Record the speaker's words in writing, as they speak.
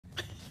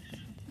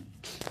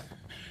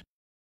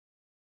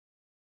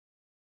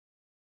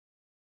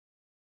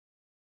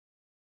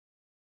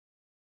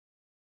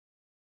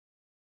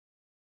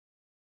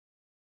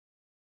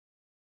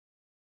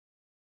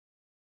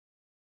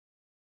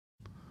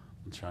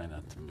I'm trying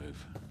not to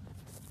move.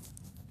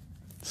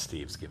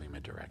 Steve's giving me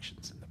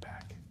directions in the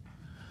back.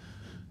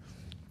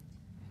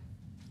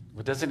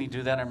 Well, doesn't he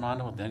do that,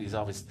 Armando? And then he's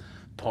always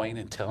pointing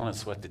and telling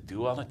us what to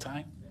do all the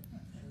time?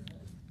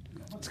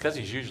 It's because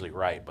he's usually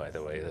right, by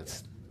the way.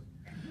 That's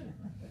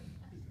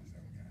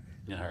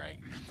all right.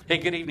 Hey,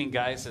 good evening,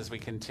 guys, as we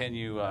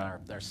continue our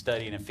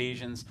study in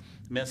Ephesians.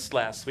 Missed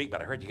last week,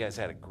 but I heard you guys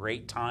had a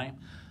great time.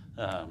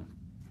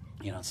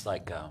 It's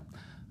like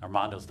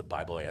Armando's the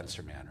Bible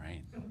answer man,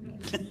 right?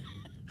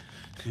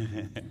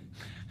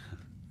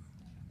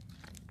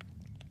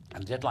 I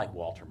did like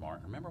Walter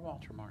Martin. Remember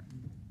Walter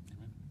Martin?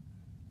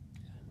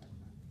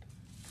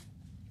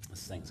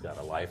 This thing's got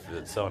a life of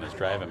its own. It's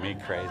driving me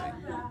crazy.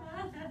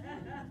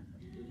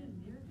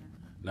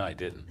 No, I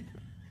didn't.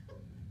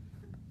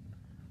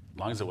 As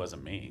long as it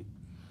wasn't me.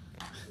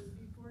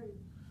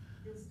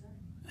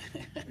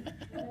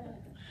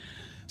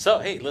 So,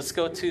 hey, let's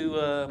go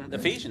to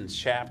Ephesians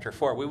chapter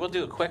 4. We will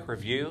do a quick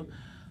review.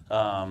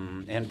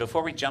 And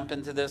before we jump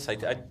into this,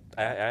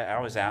 I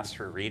always ask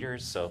for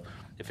readers. So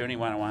if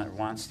anyone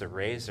wants to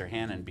raise their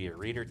hand and be a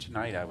reader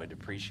tonight, I would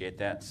appreciate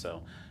that.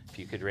 So if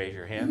you could raise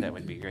your hand, that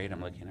would be great.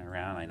 I'm looking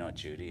around. I know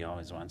Judy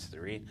always wants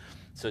to read.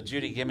 So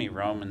Judy, give me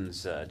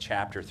Romans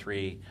chapter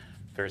 3,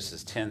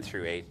 verses 10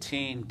 through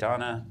 18.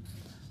 Donna.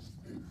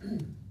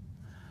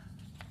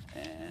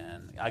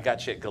 And I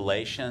got you at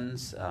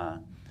Galatians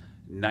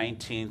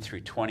 19 through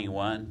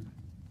 21.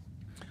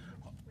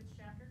 Which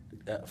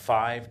chapter?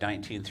 5,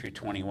 19 through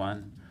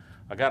 21.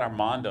 I got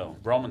Armando,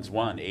 Romans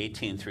 1,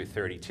 18 through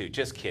 32.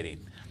 Just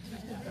kidding.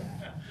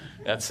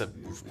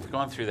 We're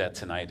going through that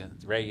tonight.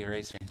 Ray, you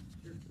raised your hand?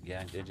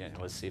 Yeah, did you?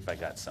 Let's see if I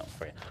got something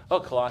for you. Oh,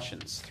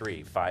 Colossians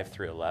 3, 5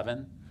 through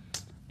 11.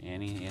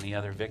 Any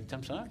other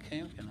victims?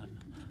 Okay,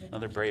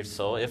 another brave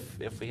soul,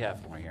 if we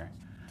have more here.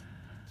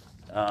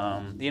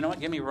 You know what?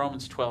 Give me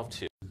Romans 12,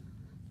 2.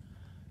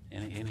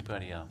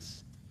 Anybody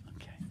else?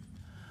 Okay.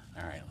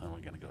 All right, well, we're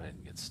going to go ahead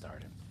and get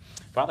started.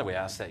 Father, we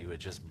ask that you would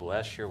just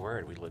bless your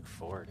word. We look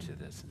forward to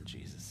this in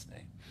Jesus'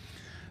 name.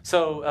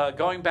 So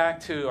going back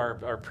to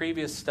our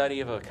previous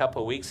study of a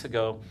couple of weeks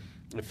ago,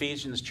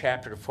 Ephesians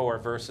chapter 4,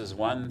 verses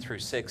 1 through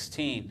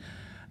 16,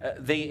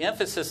 the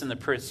emphasis in the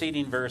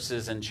preceding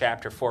verses in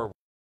chapter 4,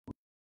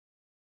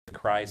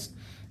 Christ,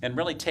 and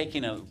really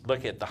taking a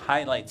look at the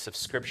highlights of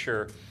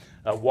Scripture,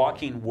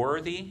 walking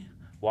worthy,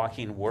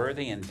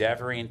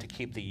 endeavoring to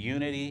keep the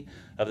unity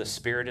of the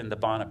Spirit in the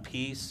bond of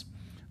peace.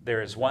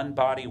 There is one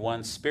body,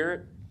 one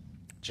Spirit,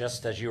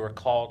 just as you are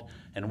called,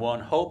 and one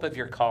hope of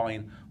your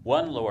calling,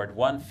 one Lord,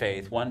 one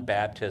faith, one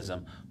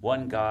baptism,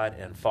 one God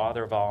and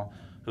Father of all,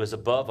 who is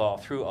above all,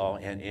 through all,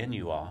 and in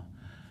you all.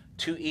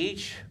 To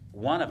each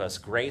one of us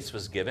grace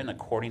was given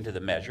according to the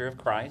measure of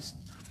Christ,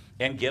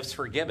 and gifts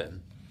were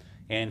given.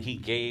 And he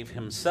gave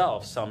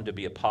himself some to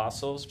be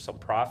apostles, some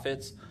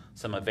prophets,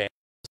 some evangelists,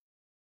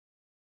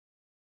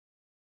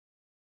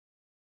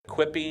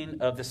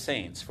 equipping of the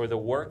saints for the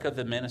work of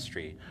the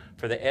ministry,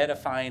 for the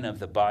edifying of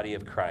the body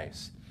of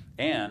Christ,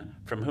 and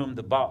from whom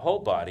the whole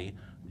body,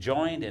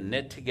 joined and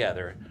knit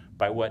together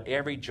by what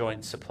every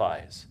joint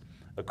supplies,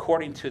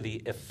 according to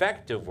the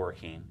effective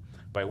working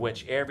by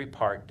which every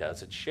part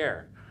does its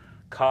share,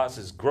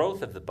 causes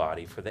growth of the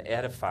body for the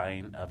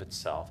edifying of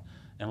itself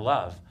in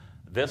love.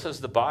 This is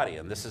the body,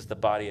 and this is the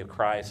body of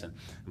Christ. And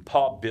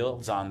Paul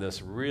builds on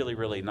this really,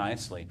 really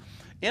nicely.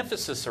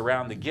 Emphasis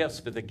around the gifts,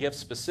 but the gifts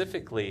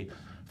specifically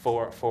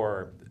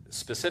for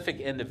specific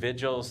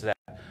individuals that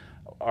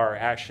are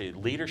actually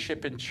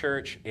leadership in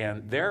church,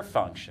 and their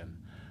function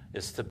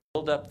is to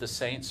build up the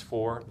saints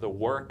for the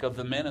work of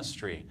the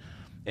ministry.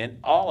 And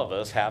all of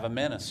us have a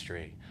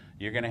ministry.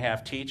 You're going to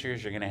have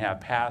teachers, you're going to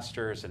have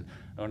pastors, and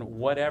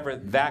whatever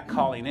that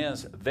calling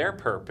is, their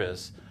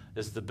purpose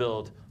is to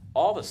build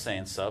all the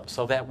saints up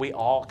so that we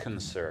all can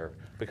serve,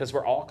 because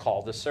we're all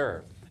called to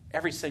serve,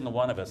 every single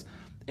one of us.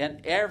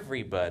 And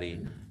everybody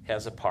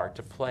has a part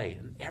to play,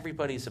 and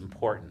everybody's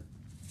important.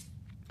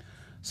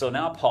 So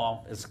now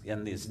Paul is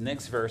in these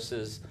next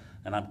verses,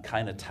 and I'm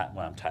kind of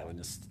I'm titling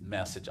this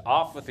message,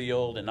 Off with the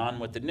Old and On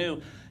with the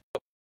New.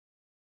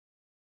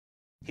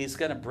 He's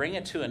going to bring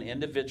it to an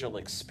individual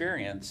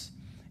experience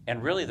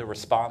and really the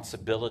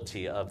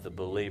responsibility of the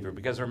believer.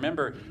 Because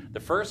remember, the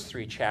first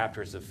 3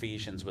 chapters of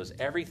Ephesians was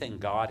everything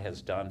God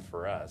has done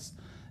for us.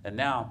 And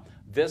now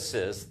this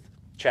is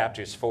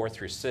chapters 4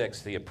 through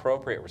 6, the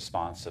appropriate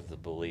response of the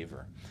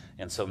believer.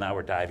 And so now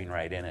we're diving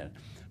right in it.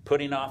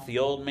 Putting off the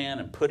old man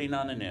and putting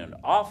on the new.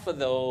 Off with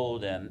the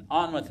old and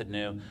on with the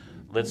new.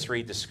 Let's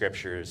read the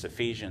scriptures.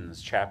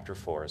 Ephesians chapter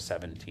 4,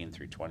 17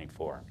 through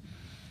 24.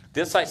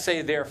 This I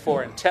say,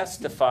 therefore, and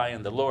testify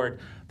in the Lord,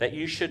 that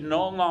you should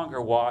no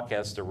longer walk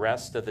as the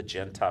rest of the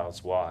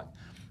Gentiles walk,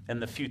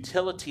 in the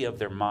futility of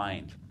their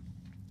mind,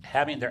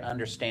 having their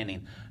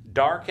understanding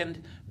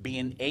darkened,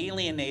 being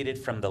alienated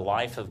from the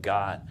life of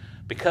God,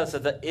 because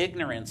of the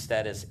ignorance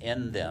that is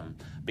in them,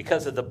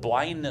 because of the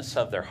blindness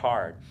of their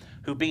heart,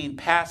 who being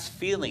past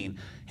feeling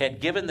had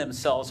given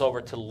themselves over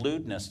to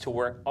lewdness, to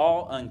work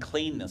all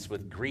uncleanness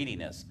with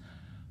greediness.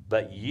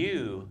 But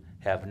you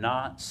have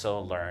not so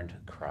learned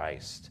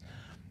Christ.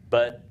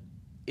 But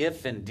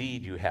if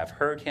indeed you have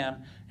heard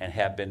him and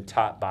have been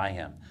taught by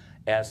him,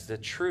 as the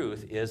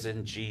truth is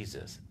in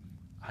Jesus.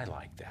 I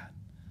like that.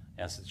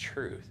 As the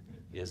truth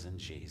is in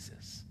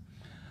Jesus.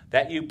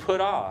 That you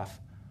put off,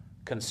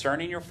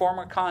 concerning your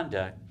former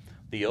conduct,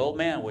 the old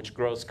man which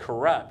grows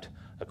corrupt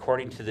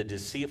according to the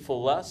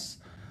deceitful lusts,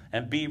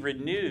 and be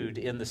renewed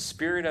in the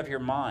spirit of your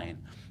mind,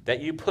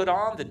 that you put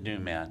on the new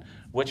man,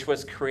 which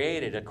was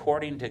created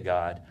according to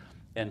God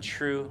in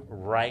true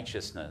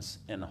righteousness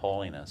and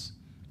holiness.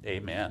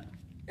 Amen.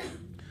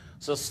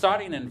 So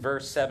starting in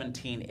verse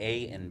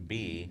 17a and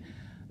b,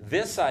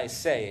 this I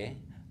say,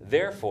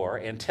 therefore,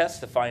 and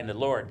testify in the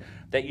Lord,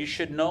 that you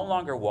should no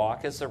longer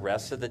walk as the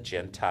rest of the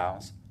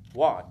Gentiles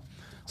walk.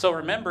 So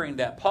remembering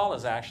that Paul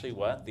is actually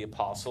what? The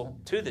apostle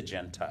to the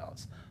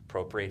Gentiles.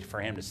 Appropriate for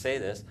him to say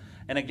this.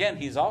 And again,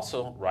 he's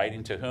also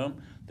writing to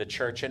whom? The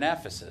church in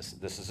Ephesus.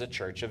 This is a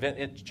church of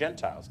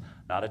Gentiles,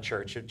 not a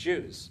church of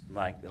Jews,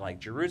 like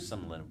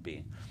Jerusalem would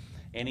be.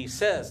 And he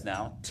says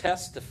now,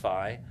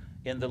 testify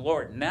in the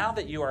Lord. Now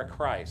that you are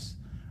Christ,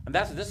 and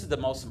this is the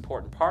most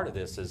important part of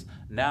this, is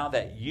now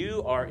that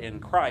you are in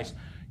Christ,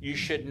 you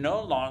should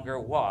no longer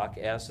walk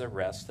as the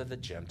rest of the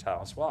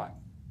Gentiles walk.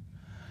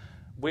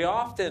 We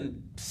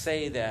often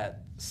say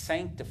that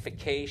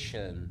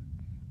sanctification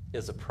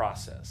is a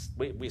process.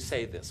 We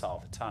say this all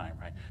the time,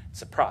 right?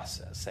 It's a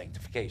process,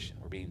 sanctification.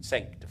 We're being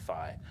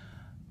sanctified.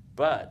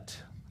 But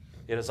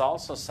it is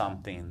also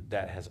something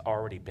that has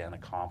already been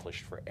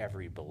accomplished for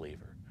every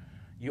believer.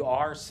 You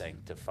are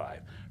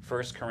sanctified.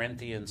 1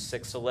 Corinthians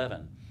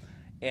 6:11.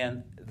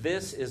 And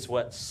this is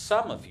what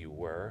some of you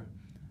were,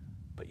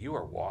 but you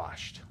are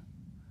washed.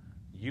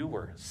 You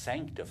were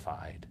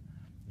sanctified.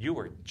 You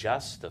were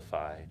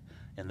justified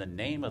in the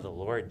name of the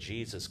Lord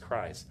Jesus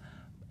Christ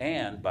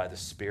and by the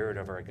Spirit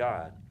of our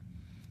God.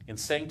 And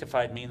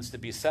sanctified means to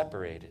be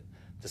separated,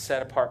 to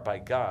set apart by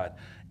God.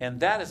 And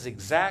that is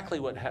exactly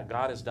what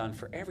God has done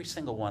for every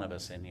single one of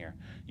us in here.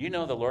 You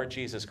know the Lord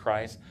Jesus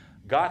Christ.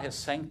 God has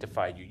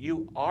sanctified you.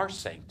 You are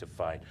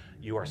sanctified.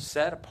 You are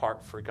set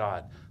apart for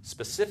God,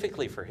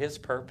 specifically for his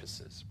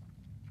purposes.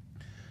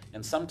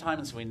 And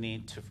sometimes we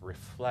need to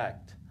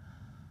reflect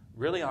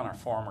really on our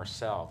former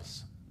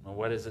selves. And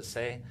what does it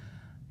say?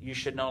 You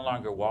should no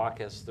longer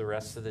walk as the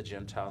rest of the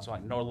Gentiles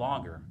walk. No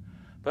longer.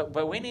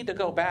 But we need to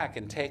go back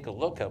and take a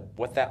look at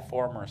what that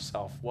former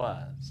self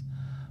was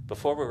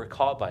before we were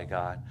called by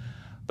God.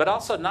 But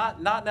also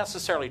not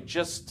necessarily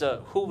just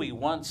who we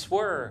once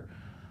were,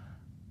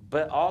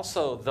 but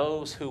also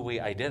those who we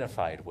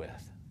identified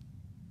with.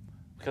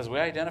 Because we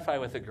identify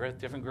with a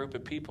different group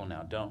of people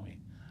now, don't we?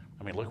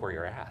 I mean, look where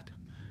you're at.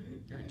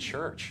 You're in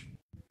church.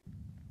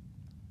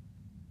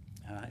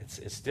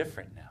 It's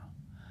different now.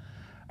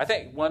 I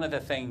think one of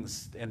the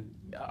things, and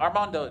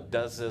Armando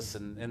does this,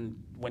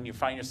 and when you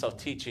find yourself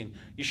teaching,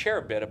 you share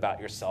a bit about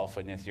yourself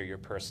and your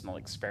personal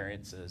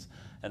experiences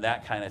and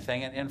that kind of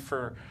thing. And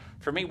for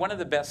me, one of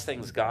the best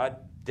things God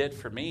did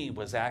for me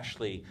was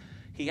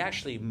he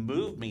actually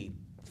moved me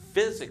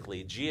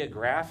physically,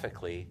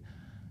 geographically,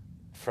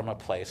 from a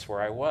place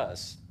where I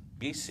was,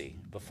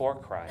 BC, before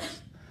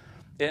Christ.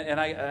 And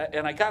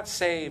I got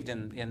saved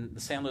in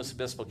San Luis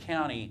Obispo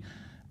County,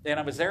 and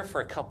I was there for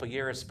a couple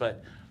years,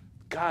 but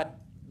God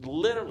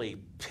literally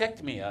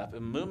picked me up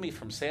and moved me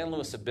from San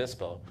Luis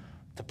Obispo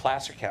to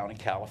Placer County,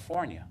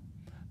 California,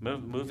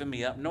 moving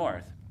me up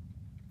north.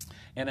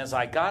 And as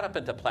I got up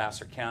into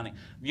Placer County,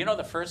 you know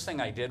the first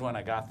thing I did when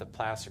I got to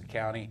Placer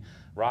County,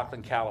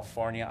 Rockland,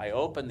 California, I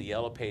opened the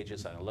Yellow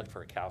Pages and I looked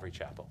for a Calvary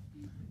Chapel.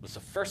 It was the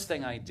first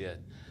thing I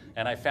did.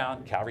 And I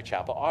found Calvary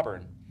Chapel,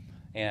 Auburn,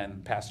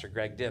 and Pastor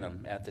Greg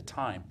Denham at the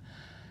time.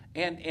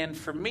 And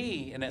for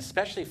me, and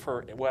especially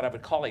for what I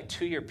would call a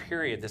 2-year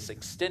period, this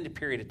extended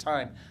period of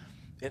time,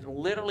 it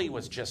literally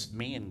was just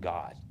me and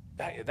God.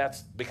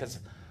 That's because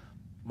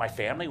my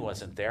family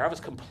wasn't there. I was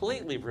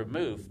completely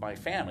removed, my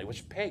family, which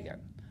is pagan,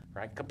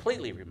 right?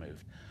 Completely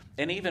removed.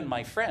 And even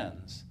my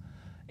friends.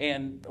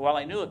 And while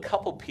I knew a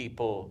couple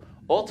people,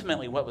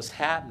 ultimately what was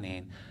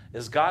happening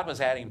is God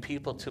was adding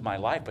people to my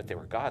life, but they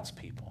were God's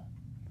people.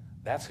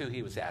 That's who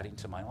he was adding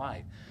to my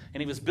life. And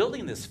he was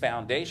building this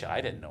foundation.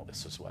 I didn't know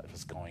this was what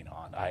was going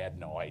on. I had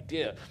no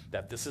idea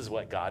that this is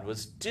what God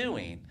was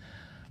doing.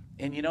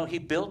 And, you know, he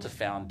built a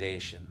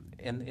foundation.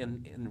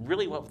 And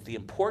really what the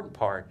important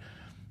part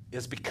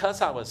is,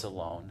 because I was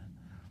alone,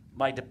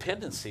 my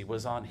dependency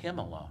was on him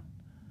alone.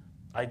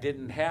 I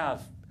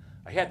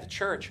had the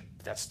church,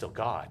 but that's still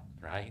God,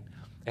 right?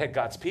 I had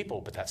God's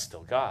people, but that's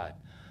still God.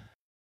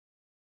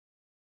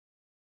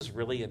 It was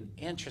really an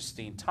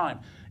interesting time.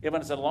 It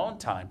was a alone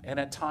time, and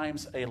at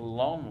times a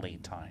lonely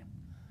time.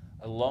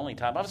 A lonely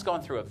time. I was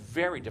going through a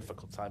very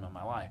difficult time in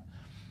my life.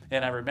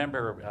 And I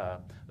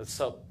remember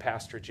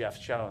Pastor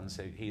Jeff Jones,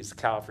 he's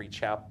Calvary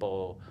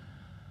Chapel,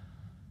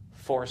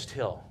 Forest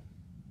Hill,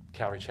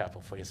 Calvary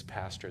Chapel, he's a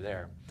pastor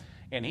there.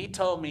 And he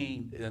told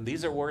me, and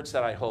these are words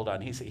that I hold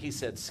on, he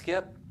said,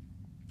 Skip,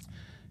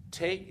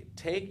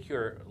 take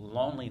your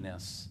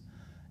loneliness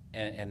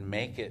and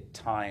make it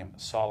time,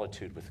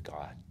 solitude with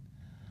God.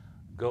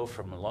 Go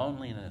from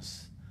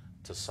loneliness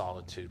to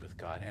solitude with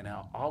God. And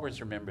I'll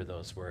always remember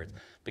those words,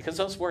 because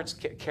those words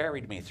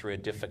carried me through a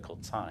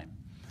difficult time.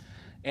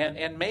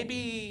 And maybe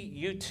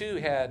you too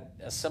had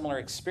a similar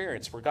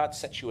experience where God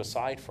set you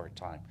aside for a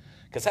time,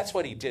 because that's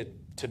what he did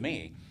to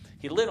me.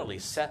 He literally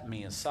set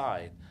me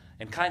aside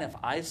and kind of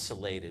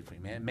isolated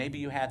me. And maybe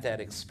you had that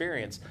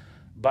experience.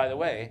 By the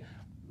way,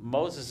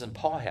 Moses and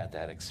Paul had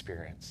that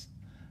experience.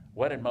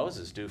 What did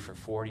Moses do for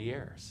 40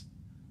 years?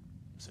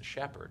 He was a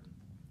shepherd,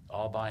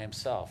 all by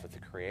himself with the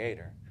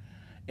Creator.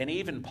 And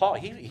even Paul,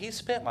 he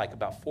spent like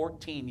about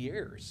 14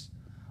 years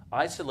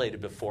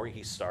isolated before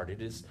he started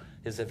his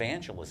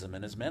evangelism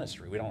and his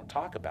ministry. We don't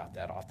talk about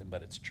that often,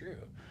 but it's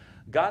true.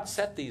 God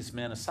set these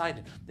men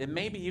aside. And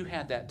maybe you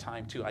had that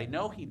time too. I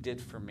know he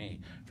did for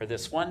me. For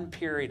this one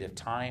period of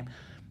time,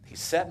 he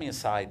set me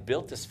aside,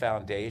 built this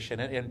foundation,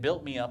 and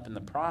built me up in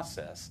the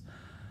process.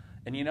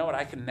 And you know what?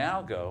 I can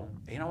now go,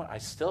 you know what? I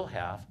still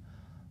have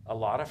a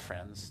lot of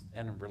friends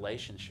and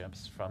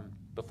relationships from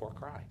before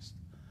Christ.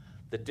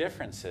 The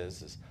difference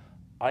is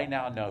I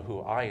now know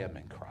who I am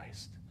in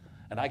Christ.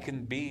 And I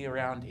can be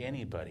around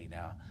anybody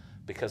now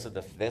because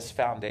of this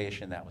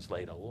foundation that was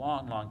laid a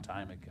long, long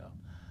time ago.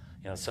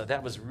 So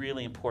that was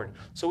really important.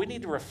 So we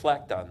need to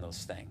reflect on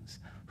those things,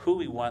 who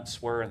we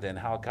once were, and then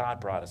how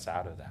God brought us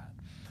out of that.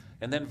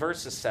 And then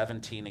verses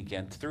 17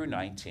 again through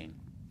 19.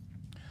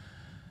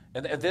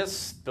 And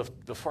this,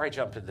 before I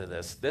jump into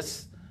this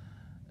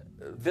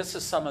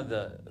is some of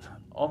the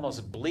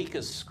almost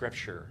bleakest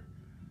scripture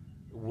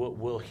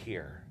we'll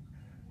hear.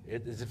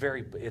 It's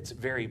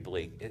very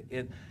bleak.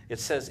 It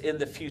says, in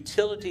the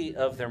futility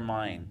of their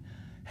mind,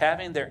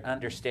 having their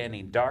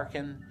understanding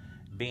darkened,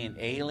 being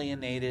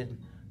alienated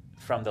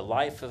from the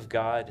life of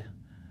God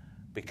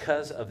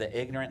because of the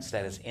ignorance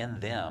that is in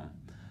them,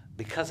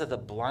 because of the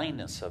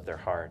blindness of their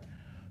heart,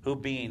 who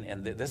being,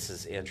 and this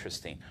is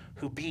interesting,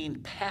 who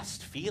being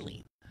past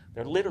feeling,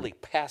 they're literally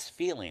past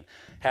feeling,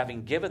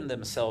 having given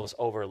themselves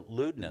over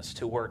lewdness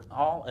to work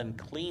all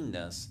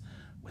uncleanness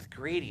with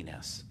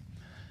greediness.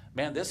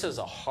 Man, this is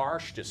a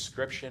harsh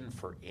description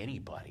for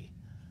anybody,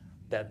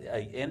 that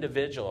an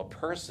individual, a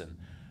person,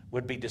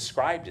 would be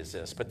described as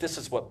this. But this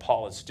is what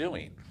Paul is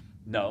doing.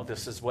 No,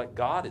 this is what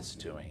God is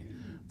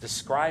doing.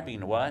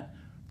 Describing what?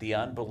 The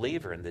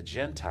unbeliever and the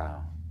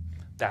Gentile.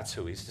 That's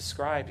who he's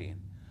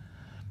describing.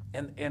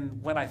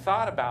 And when I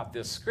thought about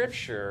this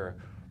scripture,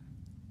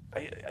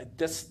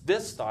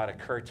 this thought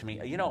occurred to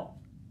me.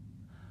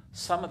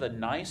 Some of the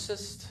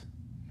nicest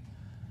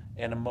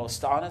and the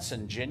most honest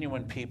and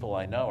genuine people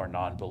I know are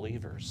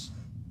non-believers.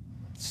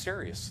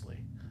 Seriously.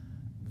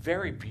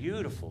 Very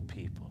beautiful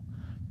people.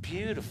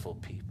 Beautiful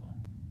people.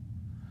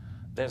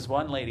 There's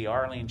one lady,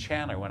 Arlene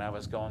Chandler, when I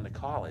was going to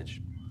college.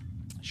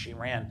 She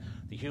ran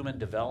the Human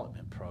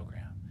Development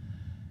Program.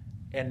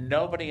 And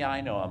nobody I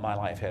know in my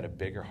life had a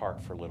bigger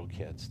heart for little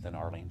kids than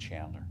Arlene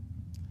Chandler.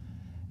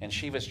 And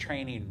she was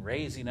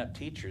raising up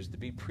teachers to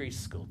be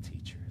preschool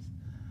teachers.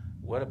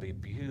 What a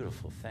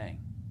beautiful thing.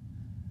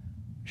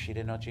 She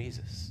didn't know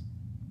Jesus.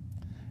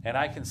 And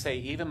I can say,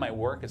 even my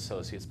work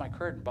associates, my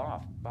current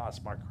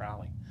boss, Mark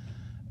Crowley,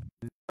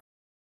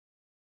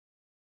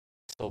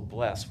 so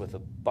blessed with a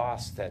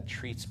boss that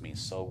treats me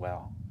so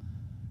well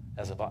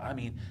as a boss. I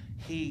mean,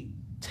 he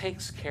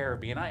takes care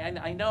of me. And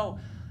I know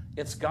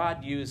it's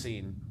God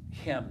using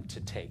him to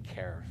take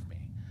care of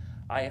me.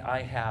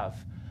 I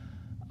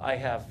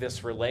have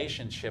this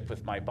relationship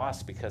with my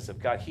boss because of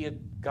God.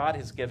 God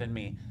has given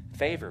me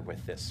favor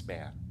with this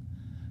man.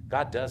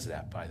 God does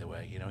that, by the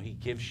way. He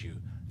gives you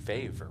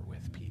favor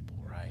with people,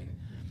 right?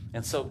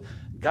 And so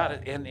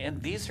God,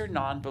 and these are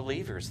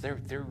non-believers.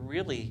 They're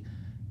really,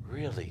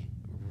 really,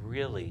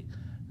 really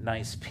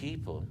nice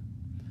people.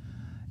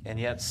 And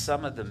yet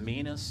some of the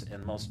meanest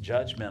and most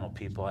judgmental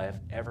people I have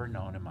ever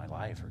known in my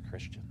life are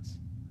Christians.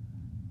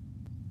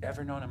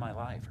 Ever known in my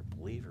life are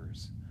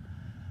believers.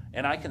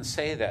 And I can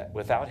say that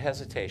without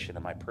hesitation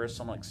in my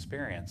personal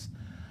experience,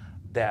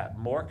 that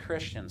more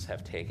Christians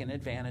have taken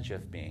advantage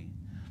of me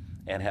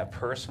and have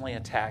personally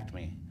attacked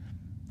me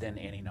than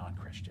any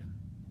non-Christian.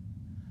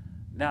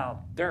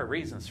 Now, there are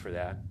reasons for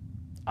that.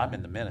 I'm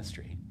in the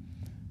ministry.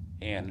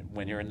 And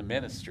when you're in the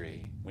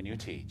ministry, when you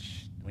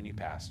teach, when you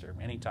pastor,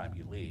 anytime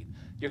you lead,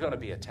 you're going to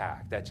be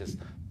attacked.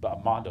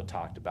 Mondo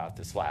talked about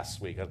this last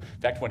week. In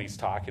fact, when he's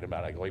talking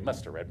about it, I go, he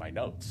must have read my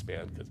notes,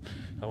 man, because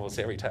almost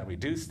every time we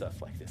do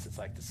stuff like this, it's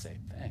like the same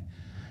thing.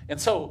 And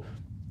so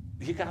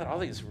you got all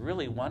these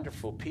really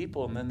wonderful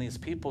people, and then these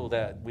people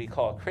that we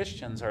call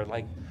Christians are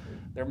like,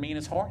 they're mean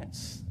as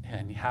hornets.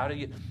 And how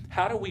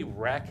do we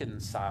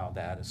reconcile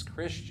that as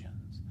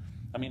Christians?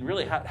 I mean,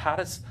 really, how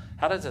does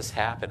this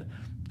happen?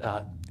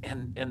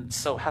 And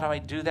so how do I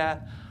do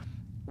that?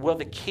 Well,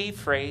 the key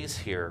phrase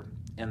here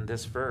in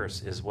this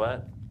verse is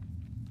what?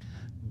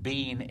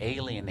 Being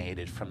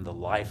alienated from the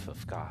life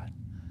of God.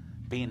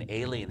 Being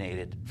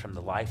alienated from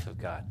the life of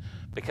God.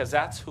 Because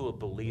that's who a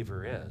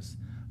believer is.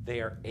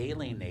 They are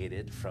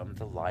alienated from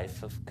the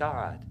life of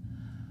God.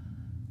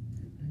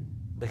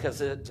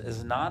 Because it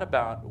is not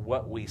about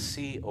what we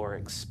see or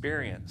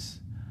experience,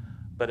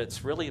 but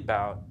it's really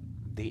about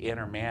the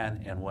inner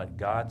man and what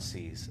God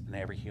sees in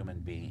every human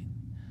being.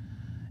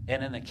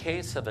 And in the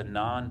case of a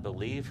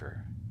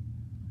non-believer,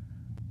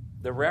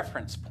 the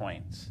reference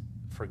points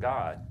for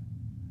God,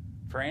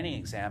 for any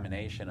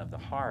examination of the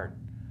heart,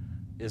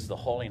 is the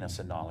holiness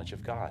and knowledge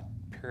of God,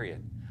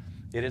 period.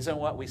 It isn't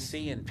what we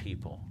see in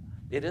people.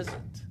 It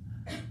isn't.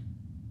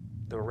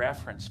 The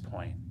reference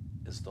point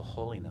is the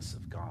holiness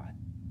of God.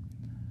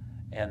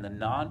 And the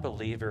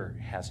non-believer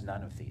has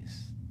none of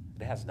these.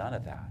 It has none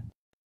of that.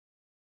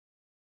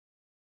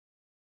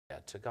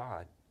 To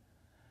God.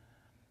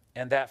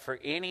 And that for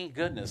any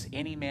goodness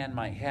any man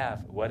might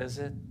have, what is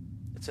it?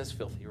 It says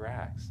filthy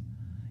rags.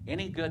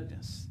 Any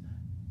goodness,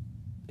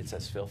 it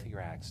says filthy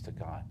rags to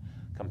God,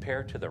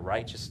 compared to the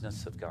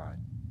righteousness of God.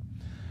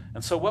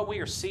 And so what we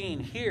are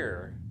seeing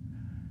here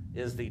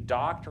is the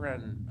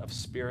doctrine of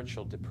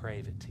spiritual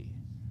depravity.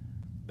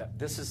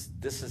 This is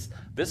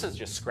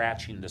just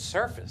scratching the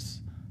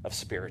surface of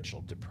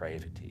spiritual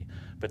depravity.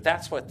 But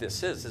that's what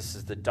this is. This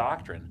is the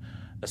doctrine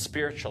of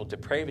spiritual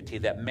depravity,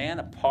 that man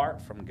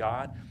apart from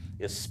God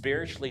is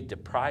spiritually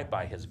deprived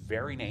by his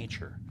very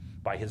nature.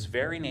 By his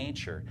very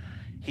nature,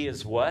 he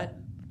is what?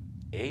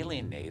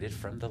 Alienated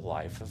from the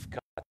life of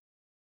God.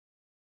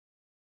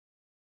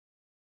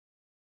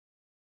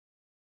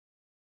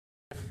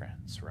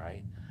 Difference,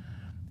 right?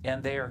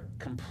 And they are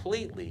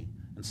completely,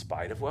 in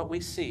spite of what we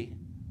see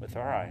with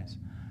our eyes,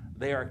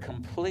 they are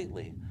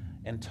completely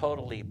and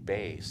totally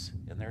base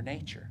in their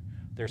nature,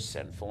 their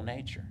sinful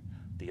nature,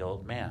 the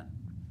old man.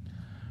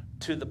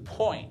 To the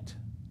point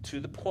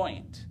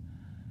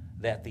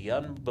that the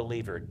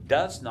unbeliever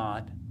does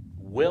not,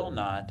 will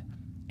not,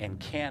 and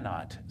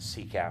cannot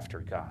seek after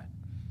God.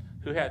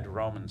 Who had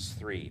Romans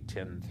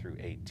 3:10 through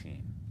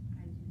 18?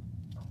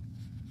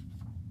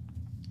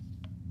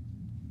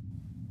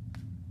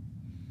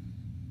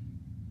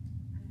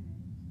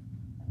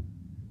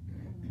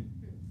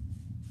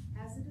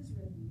 As it is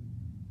written,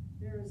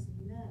 there is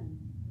none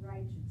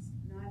righteous,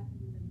 not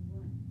even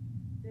one.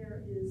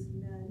 There is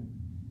none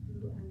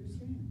who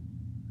understands.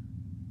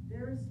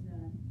 There is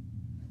none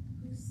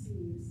who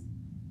sees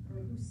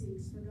or who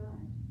seeks for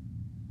God.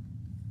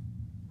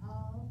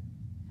 All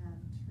have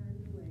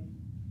turned away.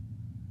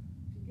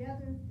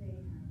 Together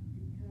they have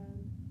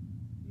become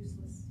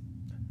useless.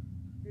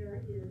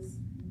 There is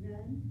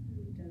none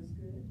who does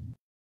good.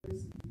 There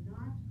is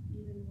not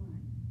even one.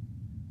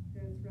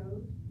 Their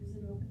throat is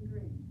an open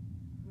grave.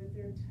 With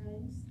their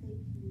tongues they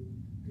keep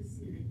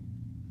deceiving.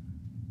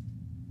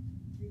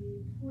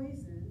 The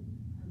poison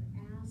of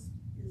asp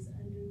is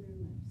under their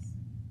lips,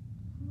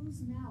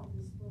 whose mouth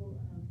is full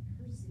of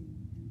cursing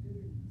and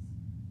bitterness.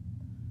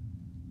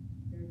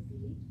 Their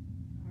feet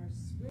are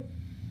swift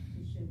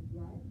to shed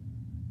blood.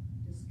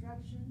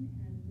 Destruction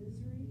and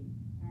misery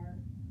are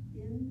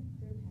in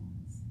their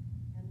paths,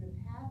 and the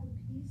path of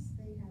peace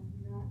they have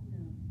not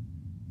known.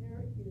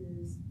 There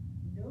is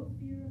no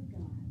fear of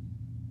God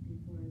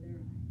before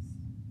their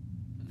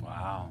eyes.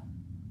 Wow.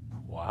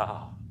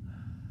 Wow.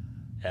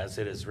 As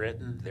it is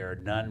written, there are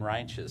none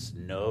righteous,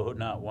 no,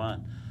 not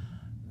one.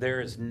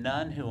 There is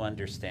none who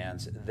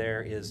understands.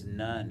 There is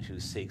none who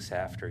seeks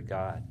after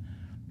God.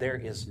 There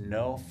is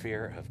no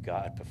fear of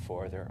God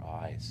before their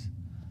eyes.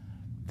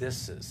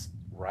 This is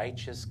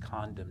righteous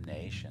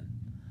condemnation.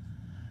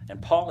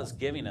 And Paul is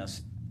giving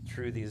us,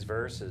 through these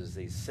verses,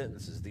 these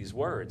sentences, these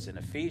words in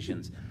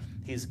Ephesians,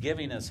 he's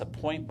giving us a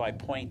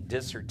point-by-point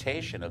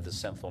dissertation of the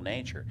sinful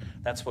nature.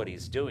 That's what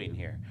he's doing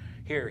here.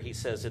 Here he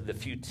says, in the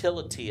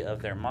futility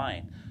of their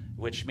mind,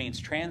 which means,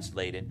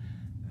 translated,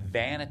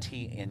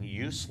 vanity and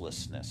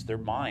uselessness. Their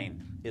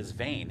mind is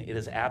vain. It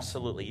is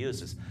absolutely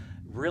useless.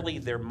 Really,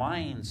 their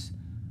minds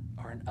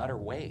are an utter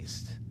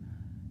waste.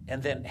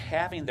 And then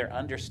having their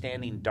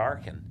understanding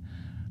darkened,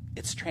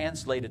 it's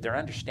translated, their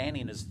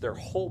understanding is their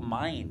whole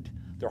mind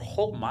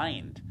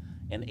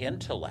and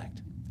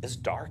intellect is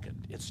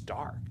darkened. It's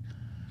dark.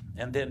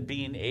 And then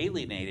being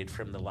alienated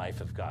from the life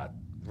of God.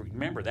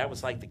 Remember, that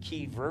was like the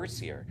key verse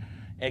here.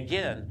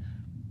 Again,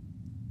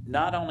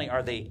 not only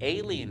are they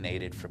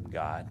alienated from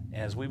God,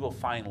 as we will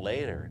find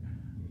later,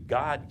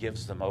 God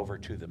gives them over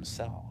to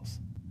themselves.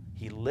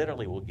 He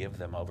literally will give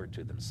them over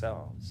to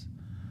themselves.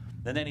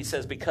 And then he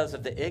says, because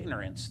of the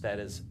ignorance that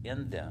is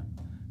in them,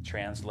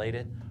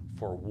 translated,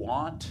 for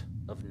want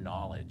of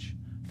knowledge.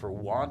 For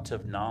want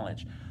of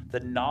knowledge. The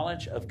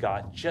knowledge of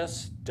God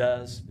just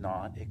does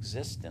not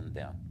exist in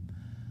them.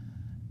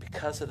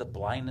 Because of the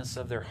blindness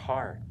of their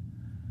heart.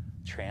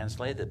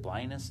 Translated,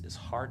 blindness is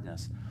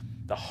hardness.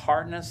 The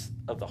hardness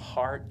of the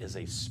heart is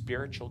a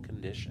spiritual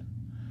condition.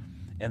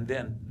 And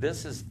then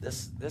this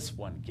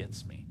one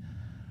gets me.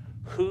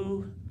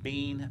 Who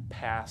being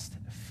past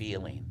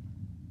feeling.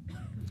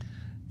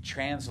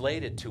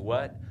 Translated to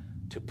what?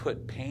 To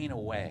put pain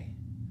away.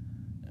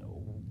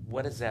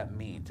 What does that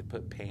mean, to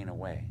put pain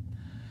away?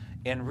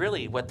 And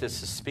really what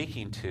this is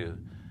speaking to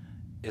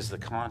is the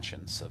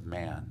conscience of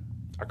man.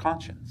 Our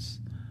conscience.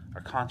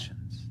 Our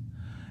conscience.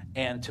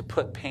 And to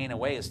put pain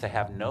away is to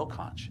have no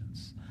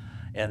conscience.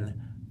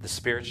 And the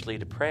spiritually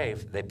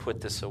depraved, they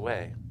put this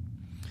away.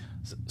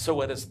 So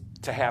what does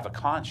to have a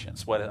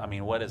conscience. What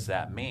does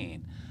that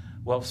mean?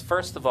 Well,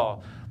 first of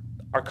all,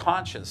 our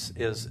conscience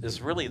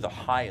is really the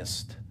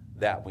highest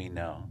that we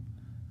know.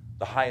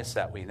 The highest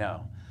that we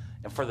know.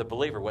 And for the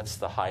believer, what's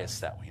the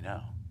highest that we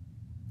know?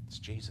 It's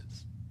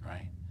Jesus,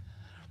 right?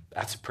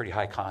 That's a pretty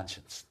high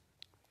conscience.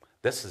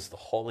 This is the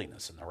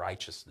holiness and the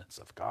righteousness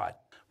of God.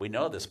 We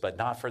know this, but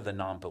not for the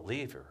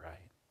non-believer,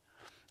 right?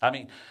 I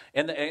mean,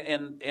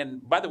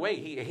 and by the way,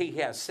 he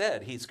has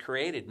said he's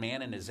created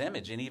man in his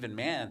image, and even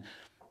man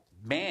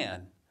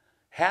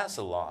has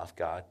the law of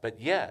God, but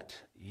yet,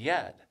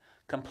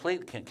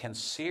 complete can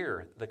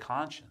sear the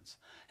conscience.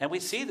 And we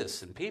see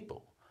this in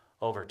people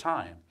over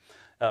time.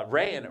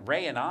 Ray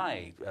and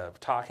I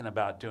talking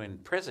about doing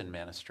prison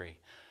ministry.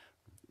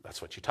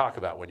 That's what you talk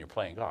about when you're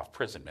playing golf,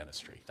 prison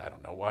ministry. I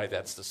don't know why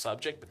that's the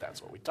subject, but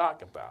that's what we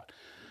talk about.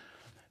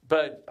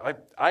 But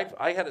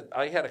I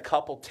had a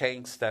couple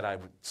tanks that I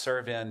would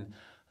serve in.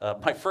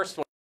 My first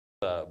one,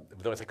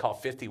 what they call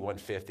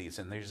 5150s,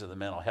 and these are the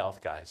mental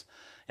health guys.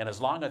 And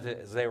as long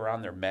as they were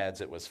on their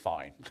meds, it was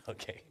fine.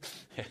 Okay,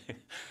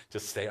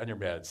 just stay on your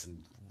meds,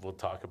 and we'll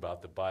talk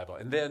about the Bible.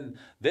 And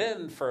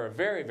then for a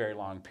very, very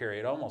long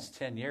period, almost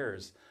 10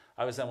 years,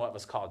 I was in what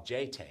was called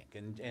J-Tank.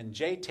 And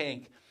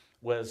J-Tank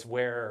was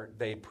where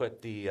they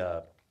put the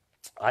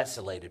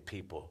isolated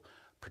people,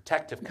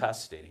 protective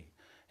custody.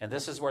 And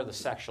this is where the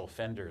sexual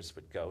offenders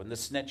would go and the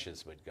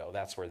snitches would go.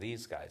 That's where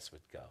these guys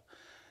would go.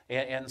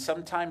 And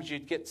sometimes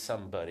you'd get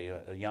somebody,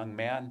 a young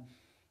man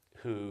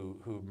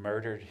who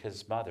murdered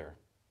his mother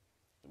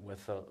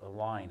with a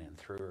line and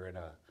threw her in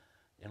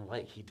a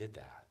lake. He did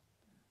that,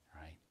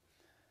 right?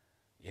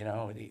 You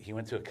know, he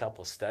went to a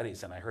couple of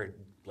studies, and I heard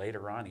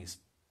later on he's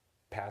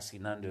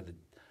passing under the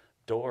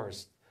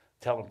doors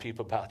telling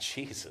people about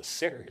Jesus.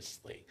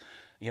 Seriously.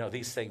 You know,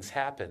 these things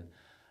happen.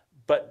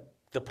 But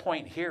the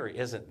point here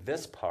isn't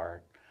this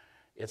part.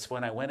 It's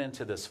when I went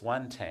into this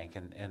one tank,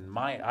 and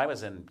I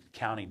was in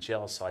county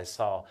jail, so I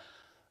saw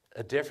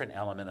a different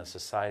element of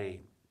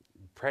society.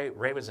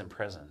 Ray was in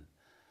prison.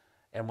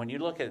 And when you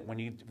look at, when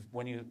you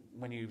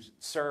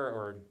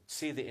or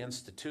see the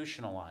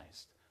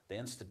institutionalized,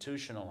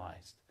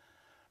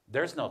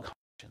 there's no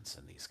conscience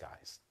in these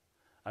guys.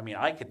 I mean,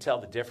 I could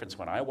tell the difference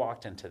when I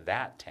walked into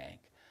that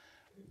tank.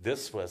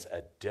 This was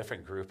a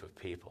different group of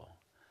people.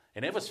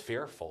 And it was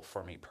fearful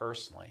for me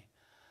personally,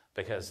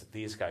 because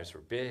these guys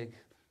were big,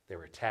 they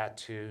were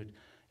tattooed,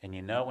 and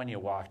you know when you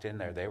walked in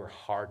there, they were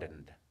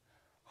hardened.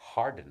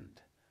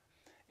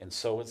 And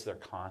so was their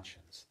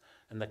conscience.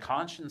 And the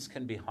conscience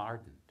can be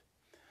hardened.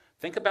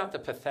 Think about the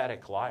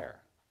pathetic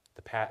liar.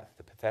 The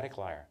pathetic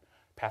liar.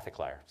 Pathic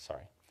liar,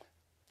 sorry.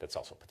 That's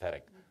also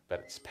pathetic,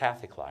 but it's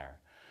pathic liar.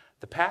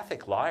 The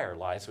pathic liar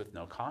lies with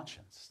no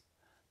conscience.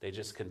 They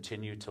just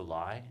continue to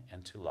lie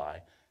and to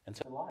lie and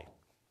to lie.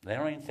 They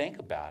don't even think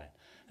about it.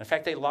 In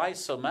fact, they lie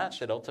so much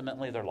that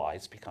ultimately their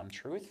lies become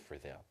truth for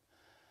them.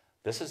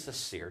 This is the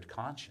seared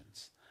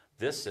conscience.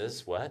 This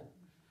is what?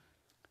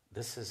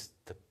 This is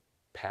the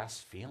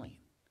past feeling.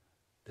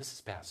 This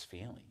is past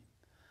feeling.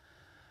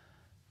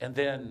 And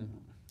then,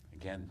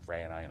 again,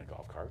 Ray and I in a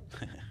golf cart.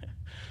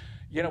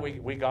 You know,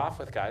 we golf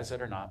with guys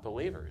that are not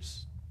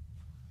believers.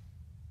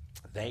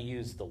 They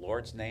use the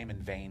Lord's name in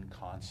vain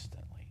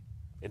constantly.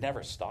 It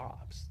never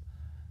stops.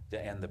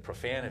 And the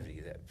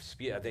profanity,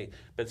 but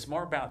it's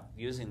more about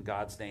using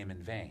God's name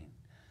in vain.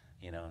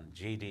 You know,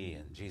 GD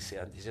and GC,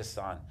 it's just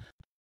on.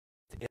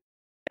 It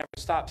never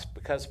stops,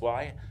 because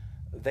why?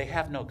 They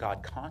have no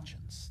God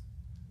conscience.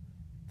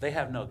 They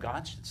have no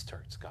conscience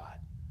towards God.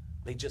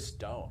 They just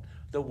don't.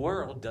 The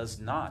world does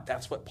not.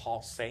 That's what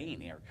Paul's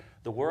saying here.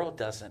 The world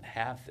doesn't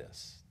have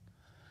this.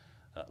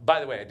 By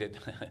the way,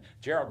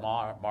 Gerald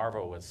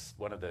Marvel was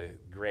one of the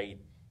great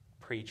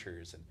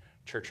preachers and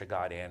Church of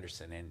God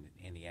Anderson in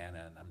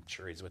Indiana, and I'm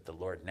sure he's with the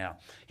Lord now.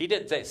 He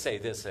did say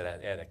this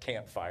at a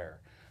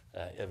campfire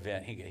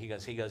event.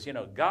 He goes, you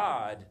know,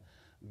 God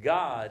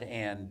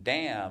and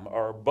damn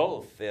are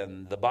both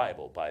in the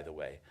Bible, by the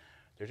way.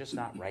 They're just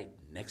not right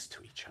next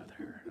to each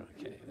other.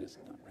 Okay, they're just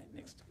not right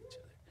next to each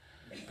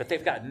other. But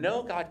they've got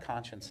no God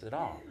conscience at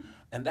all.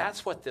 And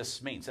that's what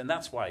this means. And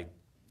that's why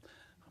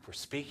we're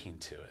speaking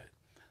to it.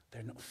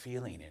 They're no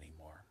feeling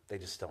anymore. They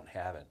just don't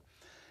have it.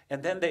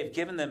 And then they've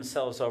given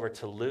themselves over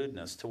to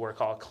lewdness, to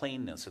work all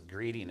cleanness with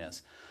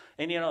greediness.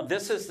 And, you know,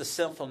 this is the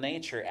sinful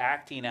nature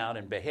acting out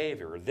in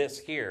behavior. This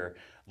here,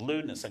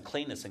 lewdness and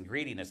cleanness and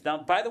greediness. Now,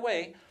 by the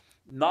way,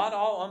 not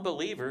all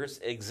unbelievers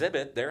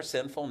exhibit their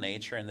sinful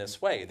nature in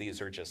this way.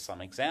 These are just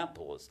some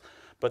examples.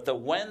 But the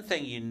one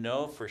thing you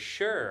know for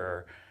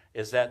sure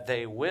is that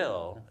the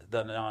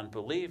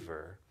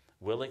non-believer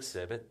will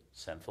exhibit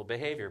sinful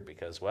behavior,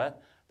 because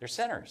what? They're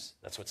sinners.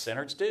 That's what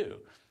sinners do.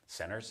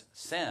 Sinners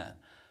sin.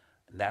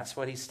 And that's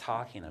what he's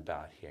talking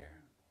about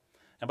here.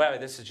 And by the way,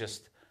 this is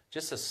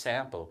just a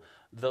sample.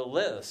 The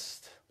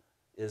list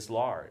is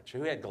large.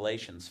 Who had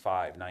Galatians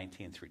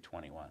 5:19 through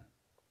 21?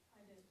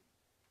 I did.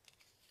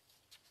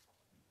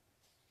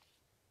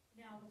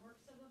 Now the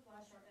works of the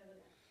flesh are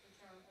evident, which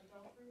are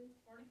adultery,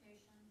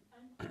 fornication,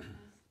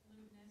 uncleanness,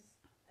 lewdness,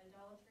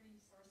 idolatry,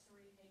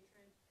 sorcery,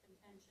 hatred,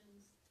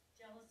 contentions,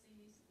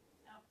 jealousies,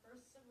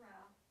 outbursts of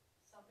wrath,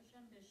 selfish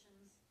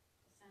ambitions,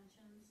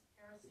 dissensions,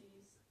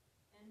 heresies,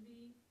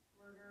 envy,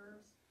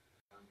 murders,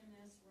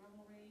 drunkenness,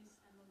 revelries,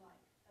 and the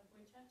like, of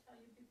which I tell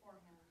you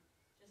beforehand,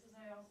 just as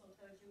I also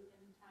told you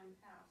in time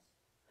past,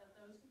 that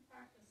those who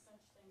practice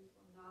such things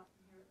will not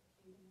inherit the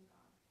kingdom of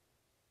God.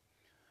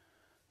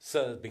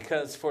 So,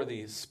 because for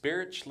the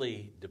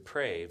spiritually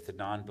depraved, the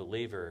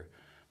non-believer,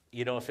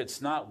 if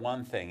it's not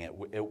one thing,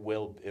 it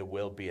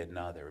will be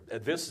another.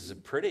 This is a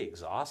pretty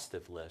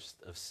exhaustive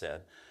list of sin.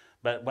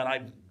 But when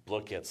I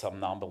look at some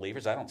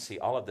non-believers, I don't see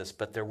all of this,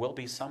 but there will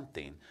be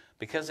something.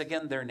 Because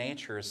again, their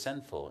nature is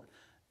sinful,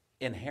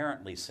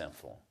 inherently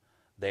sinful.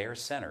 They are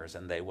sinners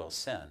and they will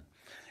sin.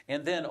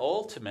 And then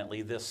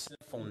ultimately, this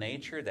sinful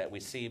nature that we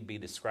see be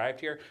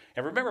described here,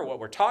 and remember what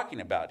we're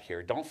talking about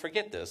here, don't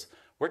forget this,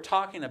 we're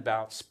talking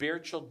about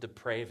spiritual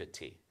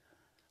depravity,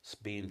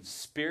 being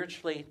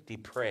spiritually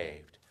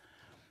depraved.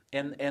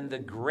 And the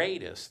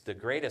greatest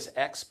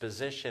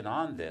exposition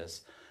on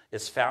this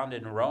is found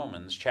in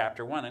Romans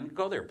chapter 1. And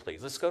go there,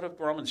 please. Let's go to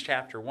Romans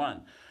chapter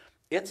 1.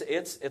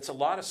 It's a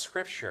lot of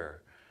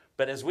scripture.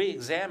 But as we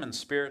examine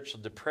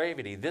spiritual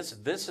depravity, this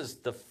is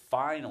the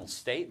final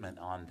statement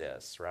on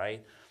this,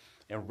 right?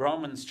 In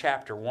Romans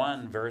chapter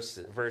 1,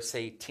 verse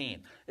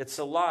 18. It's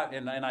a lot,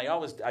 and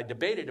I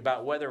debated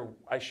about whether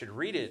I should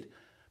read it,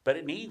 but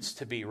it needs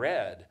to be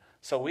read.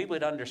 So we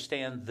would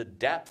understand the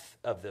depth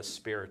of this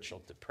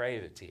spiritual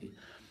depravity.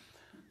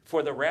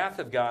 For the wrath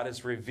of God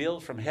is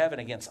revealed from heaven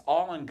against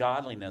all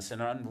ungodliness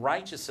and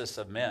unrighteousness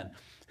of men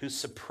who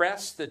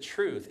suppress the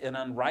truth in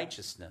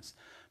unrighteousness,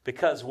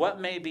 because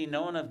what may be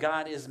known of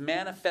God is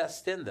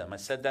manifest in them. I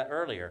said that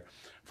earlier.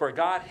 For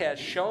God has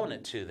shown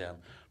it to them.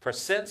 For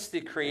since the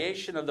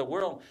creation of the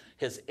world,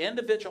 his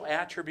individual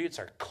attributes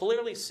are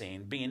clearly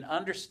seen, being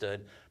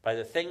understood by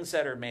the things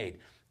that are made,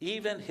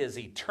 even his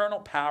eternal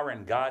power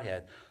and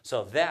Godhead,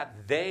 so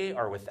that they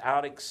are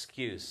without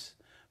excuse.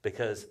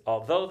 Because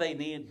although they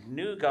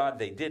knew God,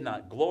 they did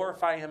not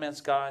glorify him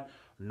as God,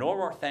 nor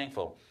were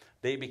thankful.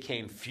 They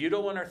became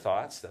futile in their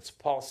thoughts, that's what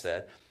Paul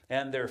said,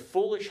 and their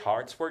foolish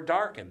hearts were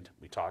darkened.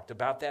 We talked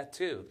about that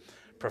too.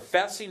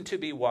 Professing to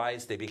be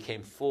wise, they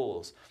became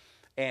fools,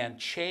 and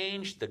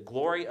changed the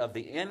glory of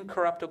the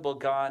incorruptible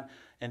God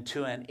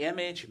into an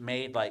image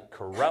made like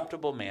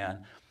corruptible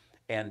man,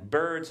 and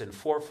birds and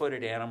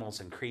four-footed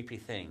animals and creepy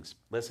things.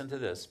 Listen to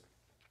this.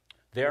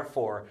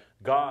 Therefore,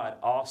 God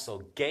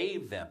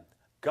gave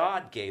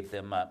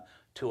them up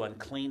to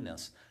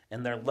uncleanness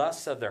in their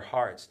lusts of their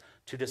hearts,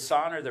 to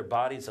dishonor their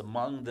bodies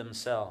among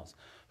themselves,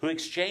 who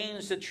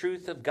exchanged the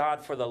truth of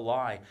God for the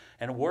lie,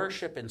 and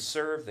worship and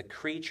serve the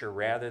creature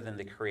rather than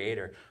the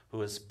Creator,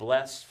 who is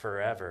blessed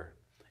forever.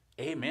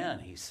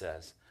 Amen, he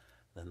says.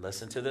 Then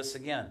listen to this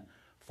again.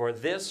 For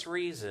this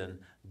reason,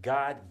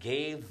 God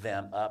gave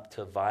them up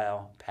to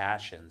vile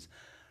passions.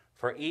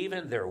 For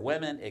even their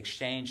women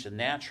exchanged the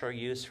natural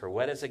use for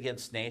what is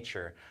against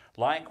nature.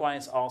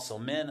 Likewise also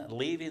men,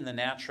 leaving the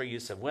natural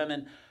use of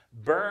women,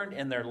 burned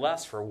in their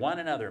lust for one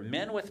another,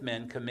 men with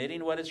men,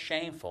 committing what is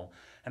shameful,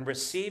 and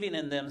receiving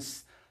in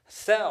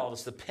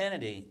themselves the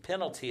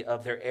penalty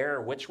of their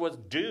error, which was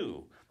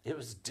due. It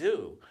was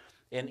due.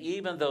 And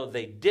even though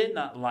they did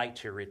not like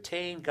to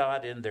retain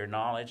God in their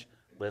knowledge,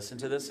 listen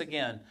to this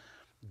again,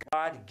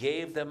 God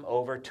gave them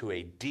over to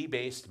a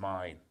debased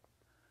mind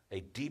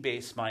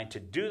to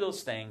do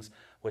those things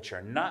which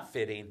are not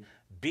fitting,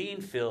 being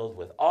filled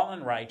with all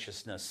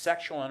unrighteousness,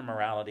 sexual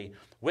immorality,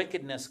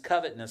 wickedness,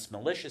 covetousness,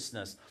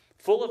 maliciousness,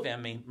 full of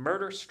envy,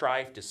 murder,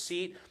 strife,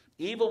 deceit,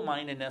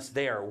 evil-mindedness.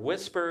 They are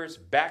whisperers,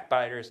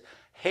 backbiters,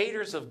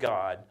 haters of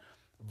God,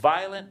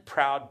 violent,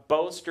 proud,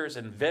 boasters,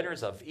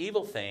 inventors of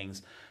evil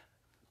things.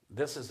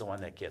 This is the one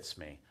that gets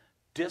me.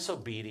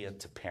 Disobedient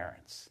to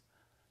parents.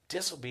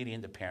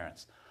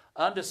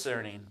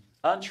 Undiscerning,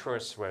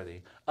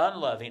 untrustworthy,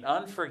 unloving,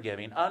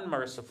 unforgiving,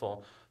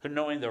 unmerciful, who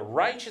knowing the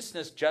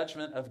righteousness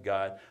judgment of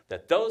God,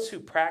 that those who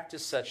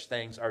practice such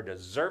things are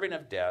deserving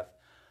of death,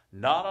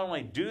 not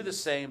only do the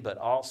same, but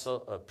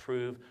also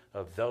approve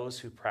of those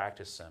who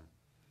practice them.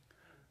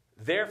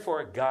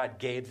 Therefore, God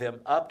gave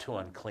them up to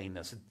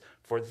uncleanness.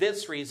 For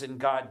this reason,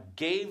 God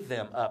gave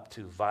them up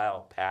to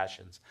vile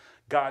passions.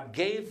 God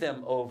gave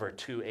them over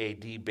to a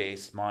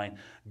debased mind.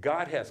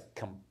 God has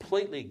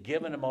completely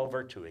given them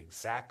over to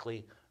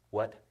exactly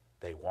what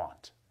they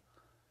want.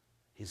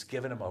 He's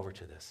given them over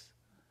to this.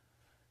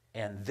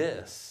 And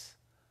this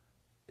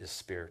is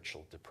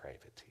spiritual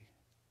depravity.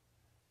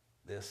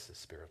 This is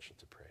spiritual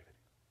depravity.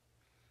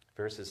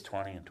 Verses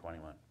 20 and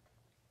 21.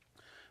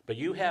 But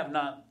you have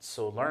not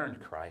so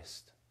learned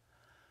Christ.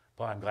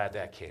 Boy, I'm glad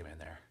that came in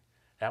there.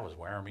 That was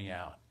wearing me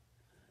out.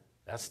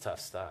 That's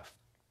tough stuff.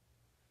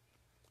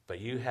 But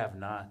you have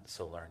not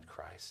so learned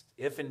Christ.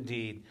 If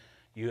indeed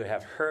you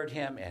have heard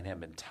him and have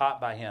been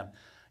taught by him,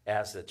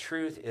 as the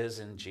truth is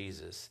in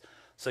Jesus.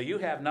 So you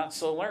have not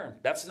so learned.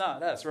 That's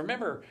not us.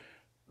 Remember,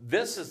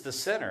 this is the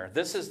sinner.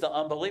 This is the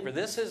unbeliever.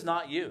 This is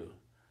not you.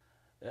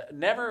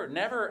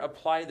 Never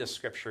apply this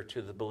scripture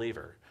to the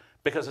believer,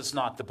 because it's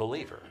not the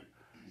believer.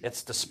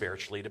 It's the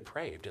spiritually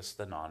depraved. It's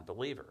the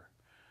non-believer.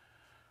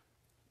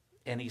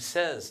 And he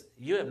says,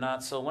 you have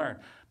not so learned.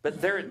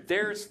 But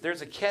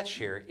there's a catch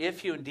here.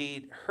 If you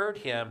indeed heard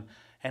him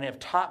and have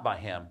taught by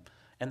him.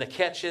 And the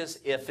catch is,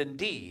 if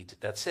indeed,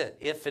 that's it,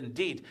 if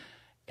indeed.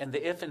 And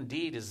the if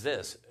indeed is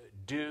this,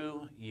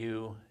 do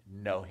you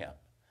know him?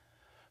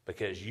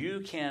 Because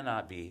you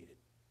cannot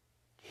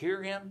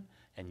hear him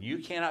and you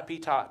cannot be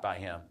taught by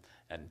him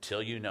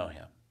until you know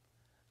him.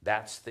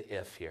 That's the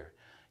if here.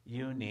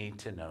 You need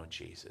to know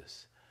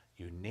Jesus.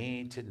 You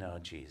need to know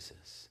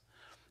Jesus.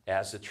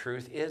 As the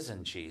truth is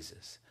in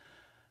Jesus.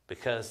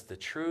 Because the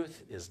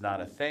truth is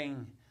not a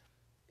thing,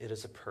 it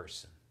is a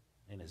person.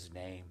 And his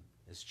name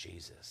is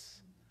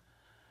Jesus.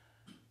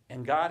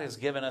 And God has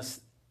given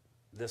us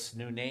this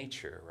new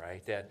nature,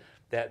 right?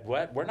 That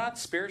what? We're not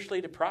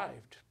spiritually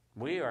deprived.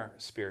 We are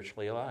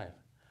spiritually alive.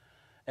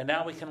 And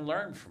now we can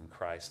learn from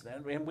Christ.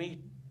 And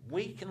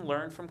we can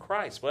learn from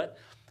Christ. What?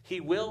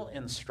 He will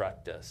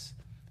instruct us.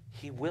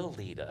 He will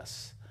lead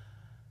us.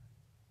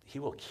 He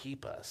will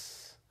keep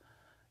us.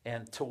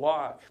 And to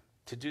walk,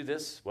 to do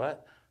this,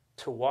 what?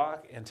 To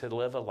walk and to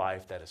live a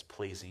life that is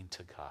pleasing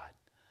to God.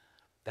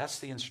 That's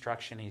the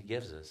instruction he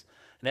gives us.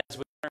 And as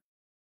we learn,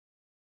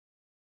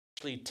 he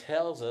actually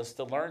tells us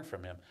to learn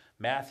from him.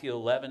 Matthew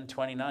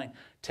 11:29.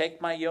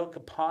 Take my yoke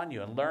upon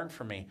you and learn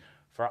from me,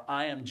 for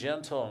I am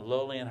gentle and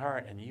lowly in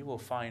heart, and you will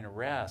find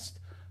rest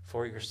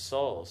for your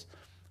souls.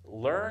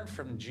 Learn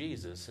from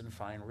Jesus and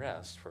find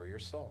rest for your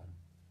soul.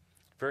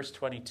 Verse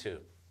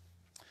 22.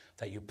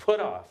 That you put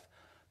off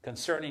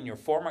concerning your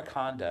former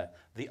conduct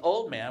the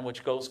old man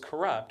which goes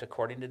corrupt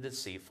according to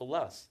deceitful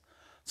lusts.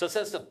 So it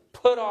says to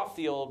put off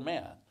the old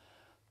man.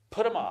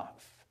 Put him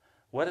off.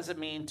 What does it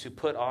mean to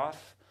put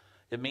off?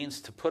 It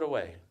means to put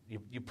away.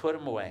 You put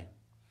him away.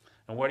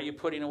 And what are you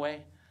putting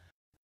away?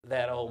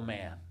 That old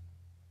man.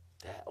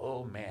 That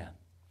old man.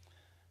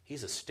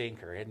 He's a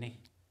stinker, isn't he?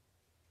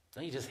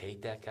 Don't you just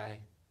hate that guy?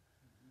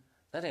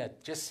 That thing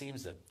just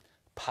seems to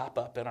pop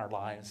up in our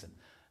lives and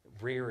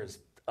rear his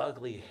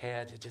ugly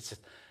head.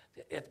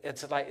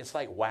 It's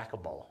like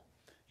whack-a-mole.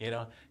 You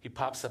know, he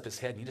pops up his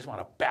head and you just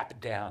want to bap it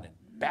down and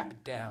bap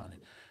it down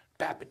and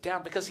bap it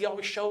down because he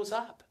always shows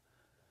up.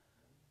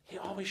 He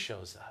always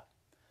shows up.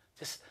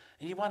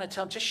 And you want to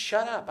tell him, just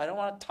shut up. I don't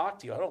want to talk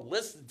to you. I don't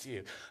listen to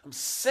you. I'm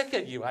sick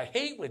of you. I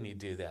hate when you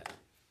do that.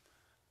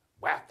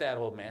 Whack that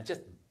old man.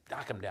 Just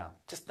knock him down.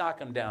 Just knock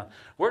him down.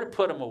 We're to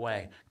put him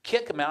away.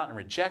 Kick him out and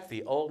reject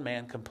the old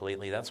man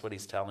completely. That's what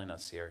he's telling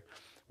us here.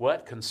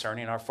 What?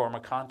 Concerning our former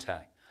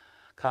conduct.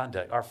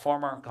 Our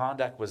former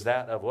conduct was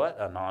that of what?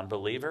 A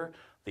non-believer,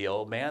 the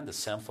old man, the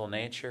sinful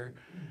nature,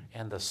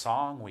 and the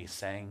song we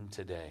sang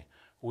today.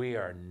 We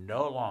are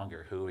no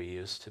longer who we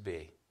used to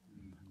be.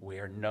 We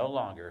are no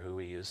longer who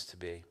we used to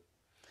be.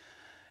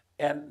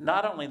 And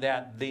not only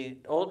that, the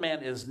old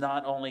man is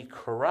not only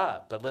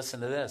corrupt, but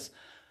listen to this,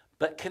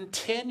 but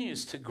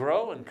continues to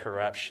grow in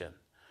corruption.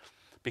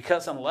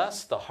 Because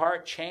unless the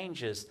heart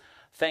changes,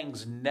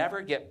 things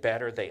never get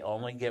better, they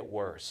only get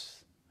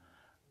worse.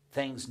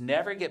 Things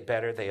never get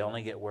better, they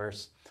only get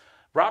worse.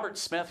 Robert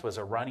Smith was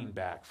a running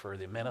back for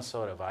the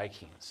Minnesota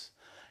Vikings.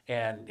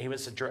 And he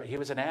was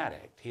an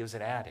addict. He was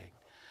an addict.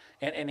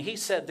 And he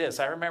said this.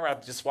 I remember I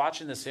was just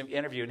watching this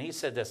interview, and he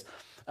said this.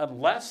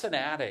 Unless an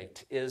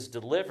addict is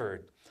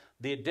delivered,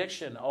 the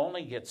addiction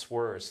only gets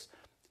worse.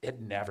 It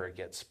never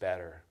gets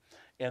better.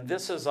 And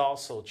this is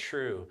also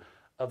true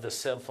of the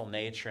sinful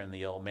nature in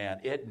the old man.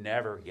 It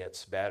never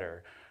gets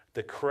better.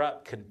 The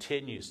corrupt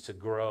continues to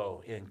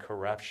grow in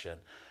corruption.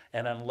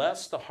 And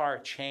unless the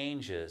heart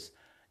changes,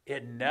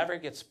 it never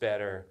gets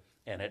better,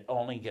 and it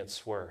only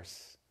gets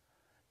worse.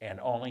 And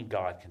only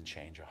God can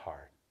change a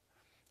heart.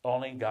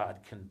 Only God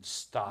can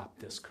stop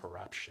this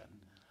corruption.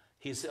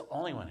 He's the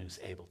only one who's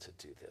able to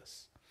do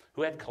this.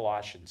 Who had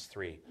Colossians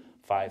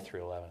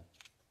 3:5-11?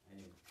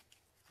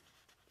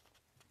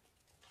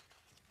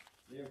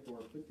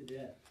 Therefore, put to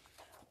death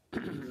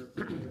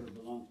whatever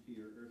belongs to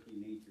your earthly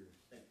nature,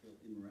 sexual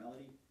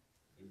immorality,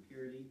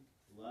 impurity,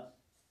 lust,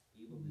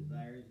 evil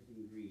desires,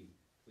 and greed,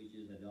 which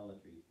is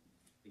idolatry.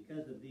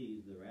 Because of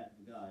these, the wrath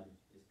of God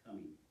is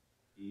coming.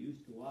 You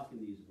used to walk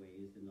in these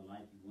ways in the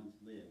life you once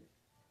lived,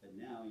 but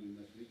now you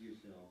must rid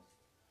yourselves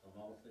of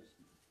all such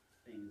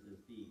things as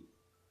these: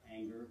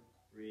 anger,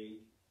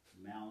 rage,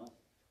 malice,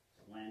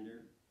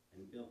 slander,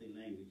 and filthy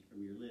language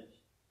from your lips.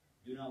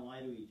 Do not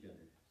lie to each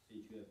other,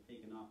 since you have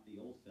taken off the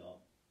old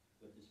self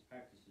with its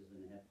practices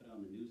and have put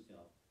on the new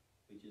self,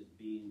 which is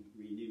being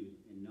renewed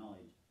in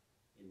knowledge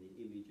in the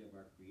image of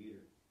our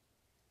Creator.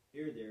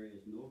 Here there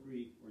is no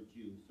Greek or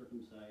Jew,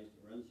 circumcised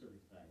or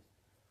uncircumcised,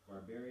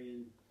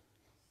 barbarian,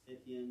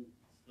 Scythian,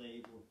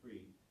 slave or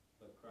free,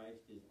 but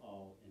Christ is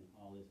all, and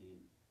all is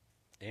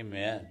in.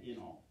 Amen. In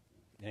all.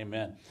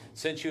 Amen.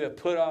 Since you have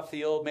put off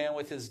the old man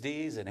with his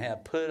deeds and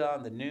have put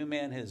on the new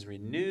man, who is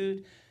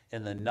renewed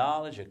in the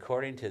knowledge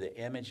according to the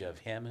image of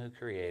him who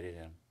created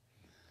him.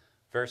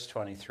 Verse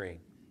 23.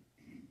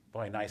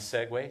 Boy, nice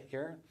segue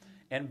here.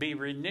 And be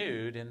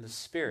renewed in the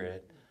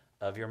spirit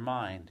of your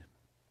mind.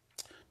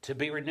 To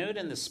be renewed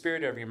in the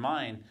spirit of your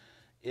mind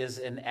is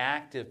an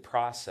active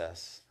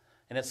process.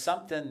 And it's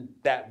something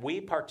that we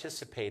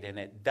participate in.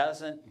 It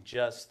doesn't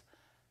just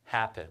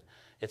happen.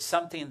 It's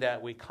something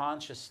that we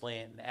consciously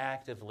and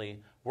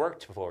actively work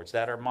towards,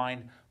 that our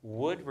mind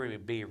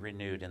would be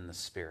renewed in the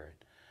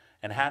Spirit.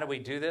 And how do we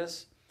do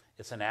this?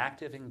 It's an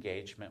active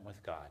engagement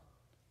with God.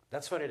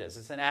 That's what it is.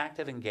 It's an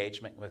active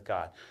engagement with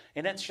God.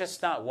 And it's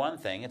just not one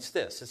thing. It's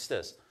this. It's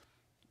this.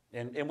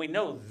 And we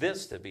know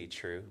this to be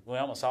true. We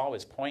almost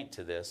always point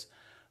to this.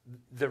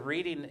 The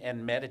reading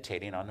and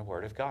meditating on the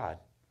Word of God.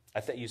 I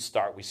think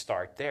we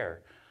start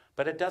there.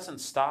 But it doesn't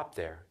stop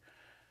there.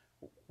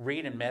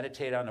 Read and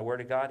meditate on the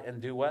Word of God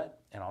and do what?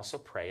 And also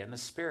pray in the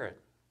Spirit.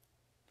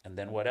 And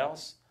then what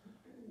else?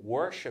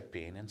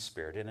 Worshiping in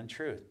spirit and in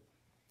truth.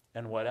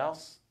 And what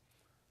else?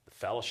 The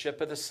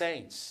fellowship of the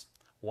saints.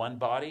 One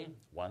body,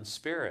 one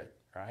spirit,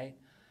 right?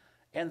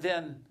 And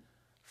then,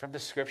 from the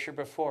scripture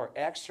before,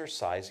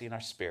 exercising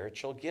our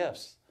spiritual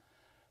gifts.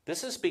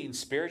 This is being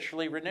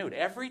spiritually renewed.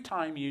 Every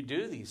time you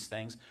do these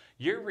things,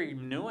 you're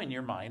renewing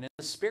your mind in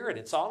the Spirit.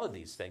 It's all of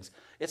these things.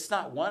 It's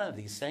not one of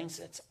these things,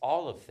 it's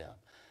all of them.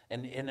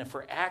 And if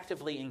we're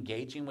actively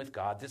engaging with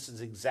God, this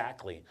is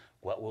exactly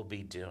what we'll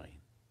be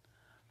doing.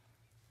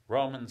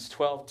 Romans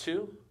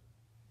 12:2.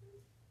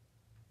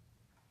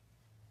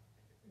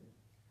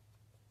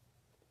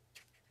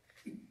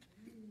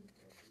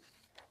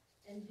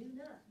 And do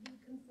not be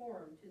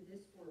conformed to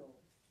this world,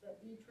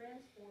 but be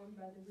transformed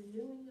by the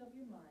renewing of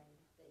your mind,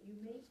 that you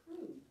may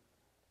prove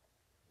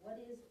what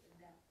is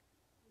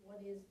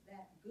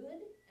that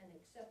good and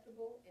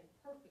acceptable and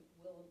perfect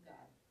will of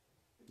God.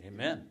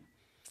 Amen.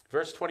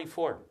 Verse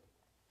 24.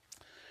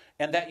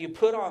 And that you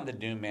put on the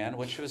new man,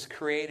 which was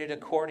created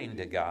according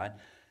to God,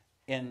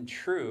 in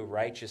true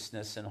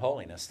righteousness and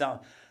holiness.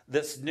 Now,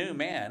 this new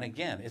man,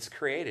 again, it's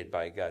created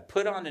by God.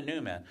 Put on the new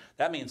man.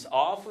 That means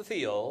off with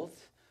the old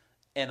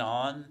and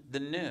on the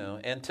new.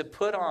 And to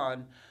put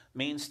on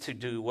means to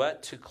do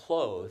what? To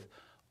clothe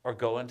or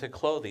go into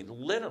clothing.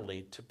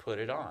 Literally to put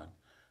it on.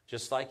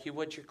 Just like you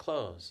would your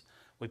clothes.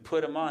 We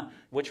put them on,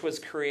 which was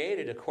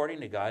created according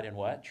to God in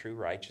what? True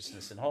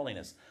righteousness and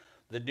holiness.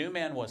 The new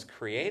man was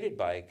created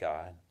by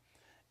God.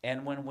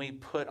 And when we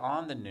put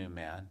on the new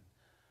man,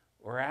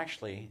 we're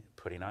actually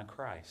putting on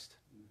Christ.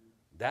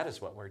 That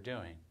is what we're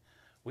doing.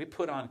 We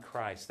put on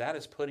Christ. That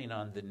is putting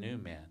on the new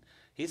man.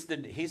 He's the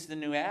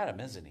new Adam,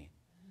 isn't he?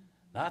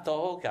 Not the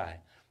old guy.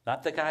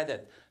 Not the guy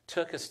that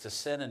took us to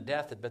sin and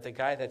death, but the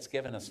guy that's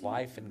given us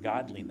life and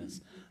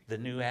godliness. The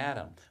new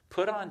Adam.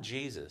 Put on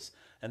Jesus.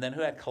 And then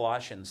who had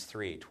Colossians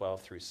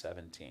 3:12 through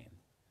 17?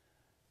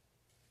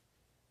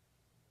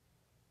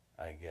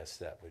 I guess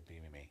that would be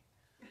me.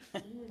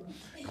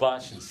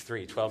 Colossians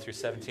 3:12 through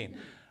 17.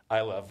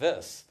 I love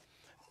this.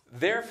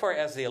 Therefore,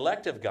 as the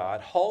elect of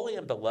God, holy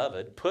and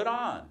beloved, put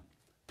on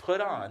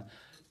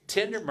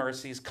tender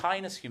mercies,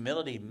 kindness,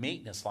 humility,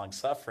 meekness,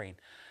 long-suffering.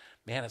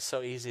 Man, it's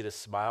so easy to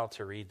smile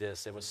to read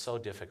this. It was so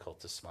difficult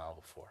to smile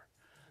before.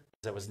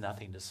 There was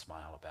nothing to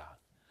smile about.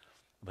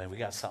 But we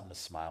got something to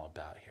smile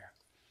about here.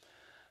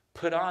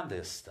 Put on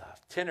this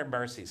stuff. Tender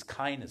mercies,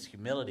 kindness,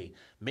 humility,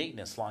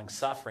 meekness,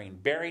 long-suffering,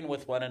 bearing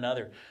with one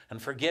another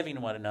and forgiving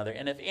one another.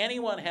 And if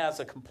anyone has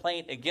a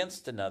complaint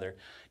against another,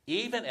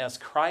 even as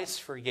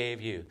Christ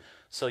forgave you,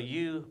 so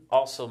you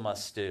also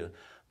must do.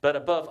 But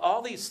above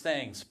all these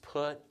things,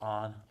 put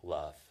on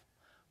love.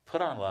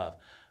 Put on love,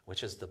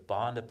 which is the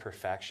bond of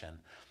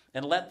perfection.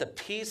 And let the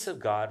peace of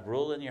God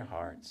rule in your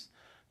hearts,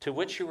 to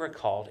which you were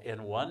called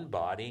in one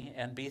body,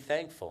 and be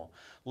thankful.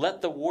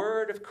 Let the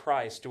word of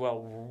Christ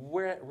dwell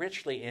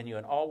richly in you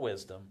in all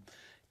wisdom,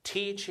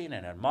 teaching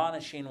and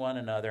admonishing one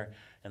another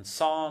in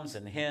psalms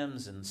and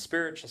hymns and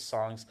spiritual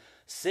songs,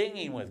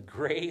 singing with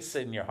grace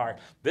in your heart.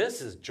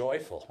 This is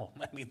joyful.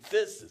 I mean,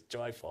 this is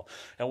joyful.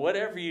 And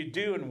whatever you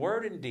do in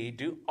word and deed,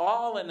 do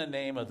all in the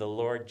name of the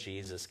Lord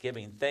Jesus,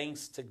 giving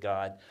thanks to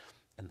God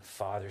and the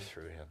Father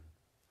through him.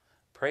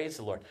 Praise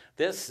the Lord.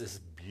 This is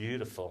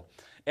beautiful.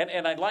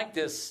 And I like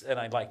this, and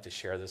I'd like to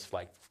share this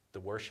like the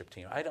worship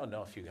team. I don't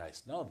know if you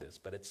guys know this,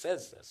 but it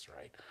says this,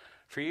 right?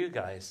 For you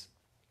guys,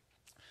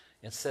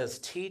 it says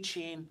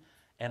teaching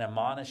and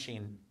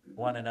admonishing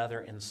one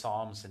another in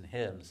psalms and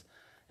hymns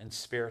and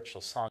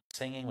spiritual songs,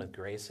 singing with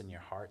grace in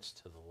your hearts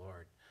to the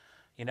Lord.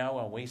 You know,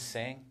 when we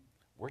sing,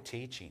 we're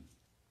teaching.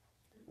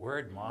 We're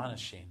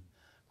admonishing.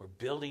 We're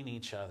building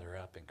each other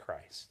up in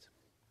Christ.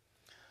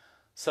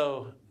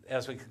 So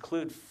as we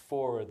conclude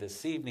for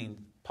this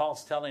evening,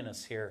 Paul's telling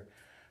us here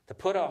to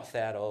put off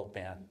that old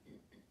man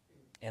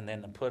and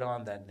then to put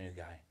on that new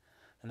guy.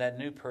 And that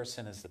new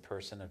person is the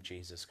person of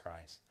Jesus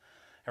Christ.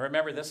 And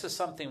remember, this is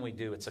something we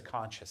do. It's a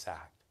conscious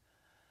act.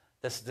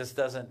 This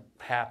doesn't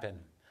happen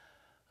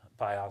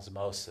by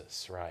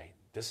osmosis, right?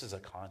 This is a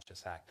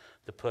conscious act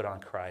to put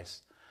on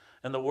Christ.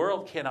 And the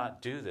world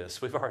cannot do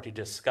this. We've already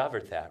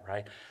discovered that,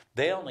 right?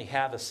 They only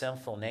have a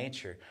sinful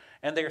nature.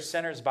 And they're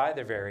sinners by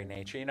their very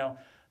nature. You know,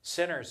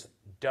 sinners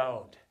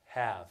don't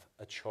have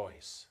a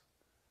choice.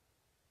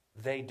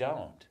 They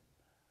don't.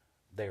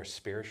 They are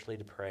spiritually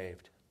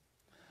depraved.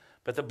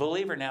 But the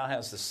believer now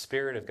has the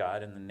Spirit of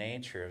God and the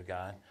nature of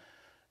God.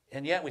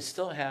 And yet we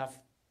still have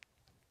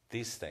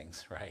these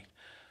things, right?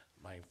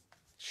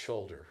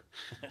 shoulder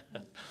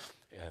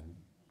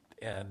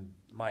and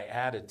my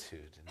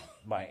attitude and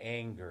my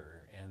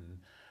anger and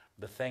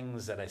the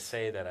things that I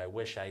say that I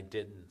wish I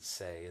didn't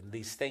say. And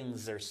these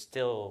things are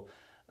still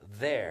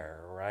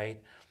there,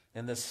 right?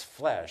 In this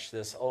flesh,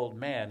 this old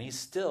man, he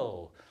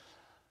still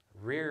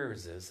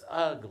rears his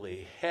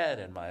ugly head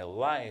in my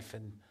life.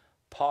 And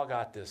Paul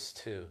got this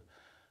too,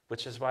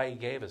 which is why he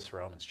gave us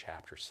Romans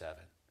chapter 7.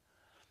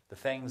 The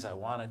things I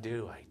want to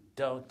do, I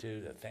don't do.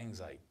 The things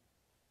I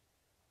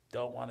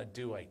don't want to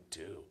do, I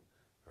do,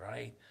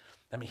 right?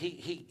 I mean,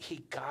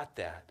 he got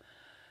that.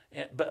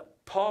 But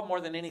Paul, more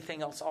than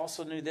anything else,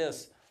 also knew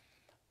this,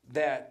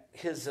 that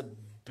his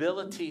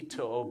ability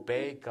to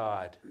obey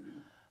God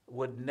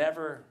would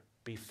never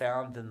be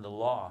found in the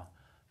law,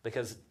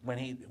 because when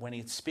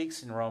he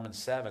speaks in Romans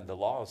 7, the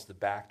law is the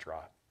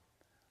backdrop.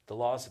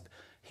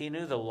 He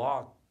knew the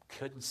law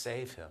couldn't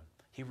save him.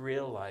 He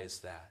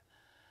realized that.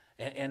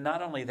 And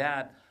not only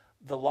that,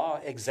 the law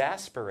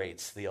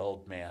exasperates the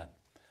old man.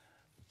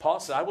 Paul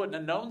said, I wouldn't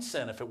have known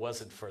sin if it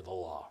wasn't for the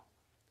law.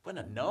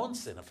 Wouldn't have known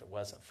sin if it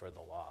wasn't for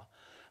the law.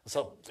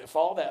 So if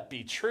all that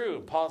be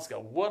true, Paul's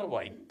going, what do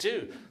I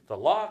do? The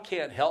law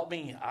can't help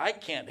me. I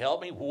can't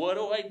help me. What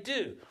do I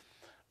do?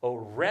 O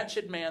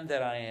wretched man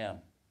that I am,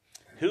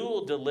 who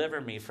will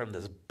deliver me from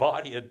this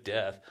body of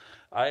death?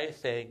 I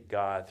thank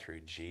God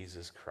through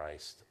Jesus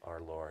Christ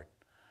our Lord.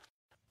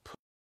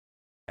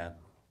 And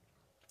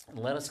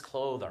let us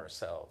clothe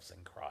ourselves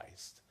in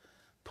Christ.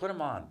 Put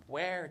him on.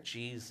 Wear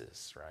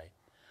Jesus, right?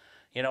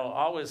 You know,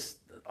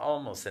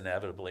 almost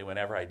inevitably,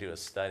 whenever I do a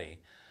study,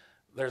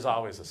 there's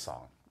always a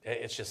song.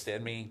 It's just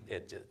in me.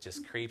 It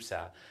just creeps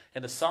out.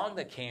 And the song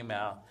that came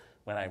out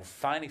when I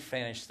finally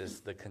finished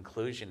the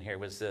conclusion here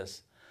was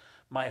this: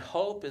 my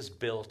hope is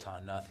built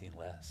on nothing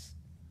less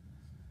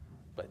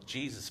but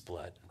Jesus'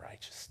 blood and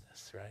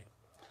righteousness, right?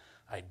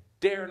 I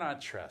dare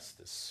not trust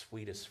the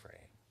sweetest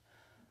frame,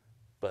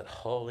 but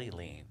wholly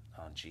lean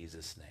on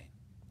Jesus' name.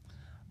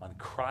 On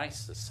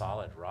Christ, the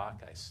solid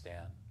rock, I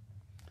stand.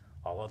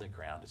 All other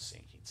ground is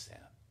sinking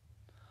sand.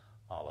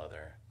 All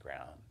other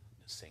ground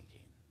is sinking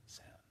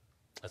sand.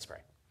 Let's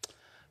pray.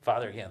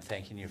 Father, again,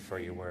 thanking you for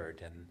your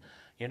word. And,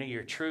 you know,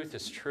 your truth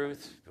is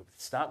truth.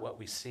 It's not what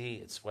we see,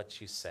 it's what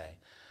you say,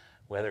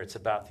 whether it's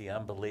about the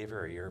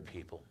unbeliever or your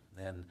people.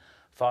 And,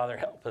 Father,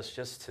 help us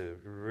just to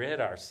rid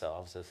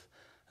ourselves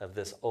of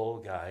this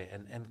old guy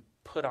and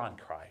put on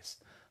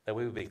Christ, that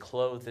we would be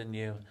clothed in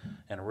you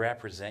and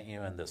represent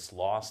you in this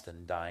lost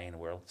and dying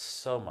world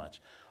so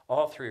much,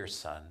 all through your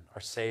Son,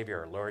 our Savior,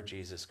 our Lord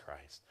Jesus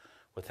Christ.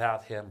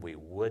 Without him, we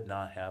would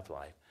not have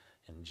life.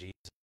 In Jesus'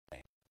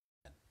 name,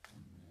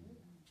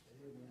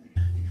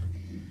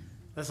 amen.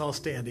 Let's all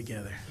stand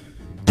together.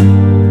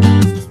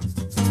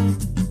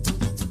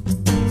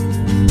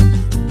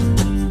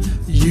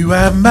 You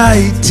are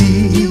mighty.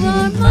 You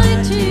are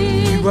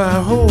mighty. You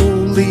are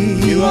holy.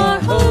 You are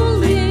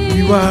holy.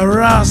 You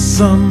are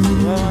awesome.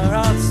 You are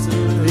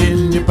awesome.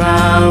 In your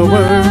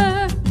power.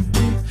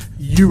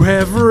 You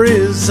have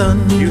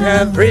risen. You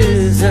have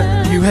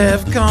risen. You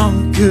have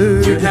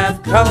conquered. You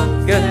have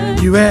conquered.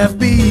 You have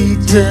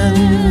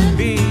beaten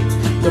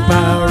the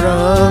power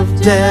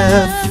of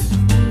death.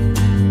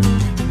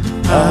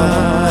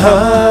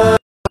 Hallelujah.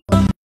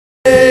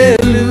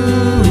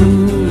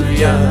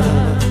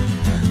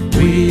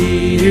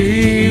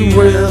 We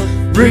will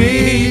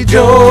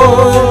rejoice.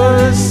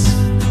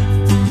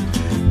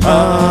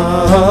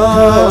 Hallelujah.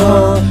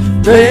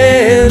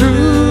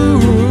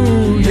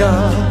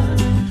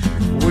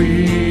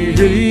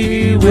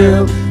 We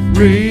will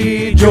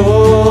rejoice.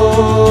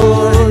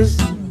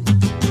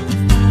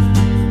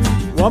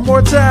 One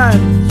more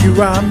time.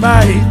 You are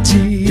mighty.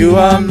 You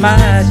are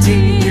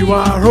mighty. You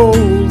are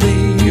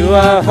holy. You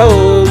are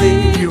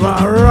holy. You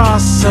are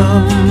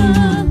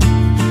awesome.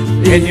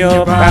 In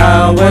your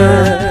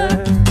power.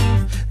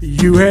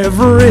 You have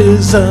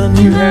risen.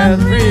 You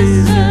have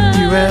risen.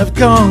 You have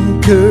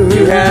conquered.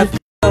 You have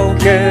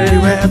conquered.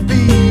 You have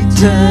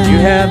beaten. You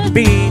have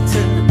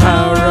beaten the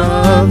power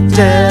of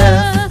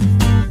death.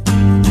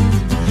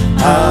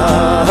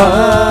 Hallelujah.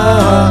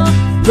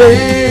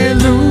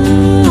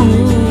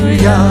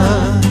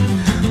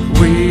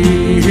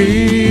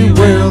 We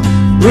will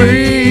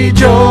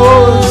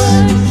rejoice.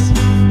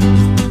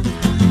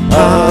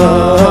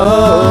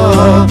 Hallelujah.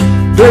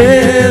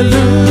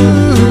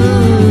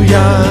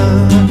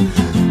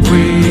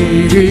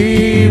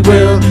 We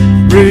will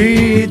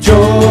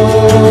rejoice.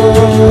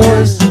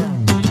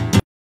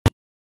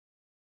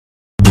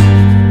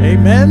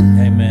 Amen.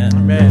 Amen.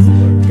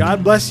 Amen.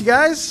 God bless you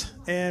guys,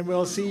 and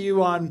we'll see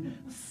you on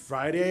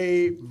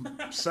Friday,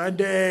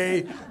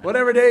 Sunday,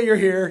 whatever day you're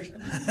here.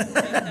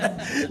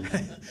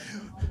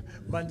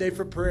 Monday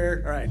for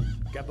prayer. All right.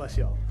 God bless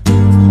you all.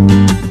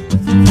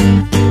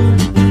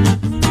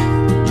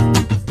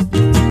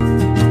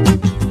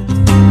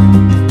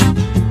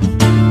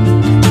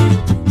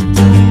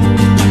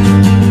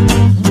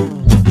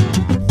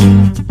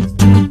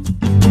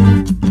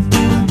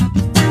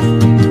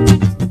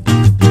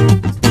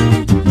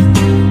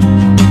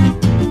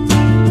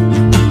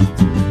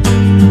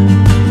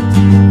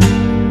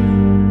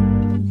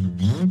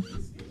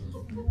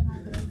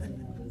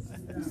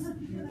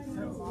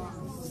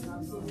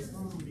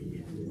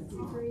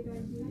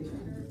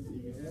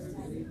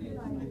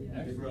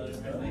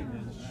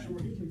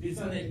 He's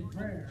on it.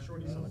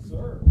 Shorty,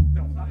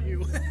 no, not you.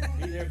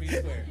 Be there, be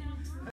square.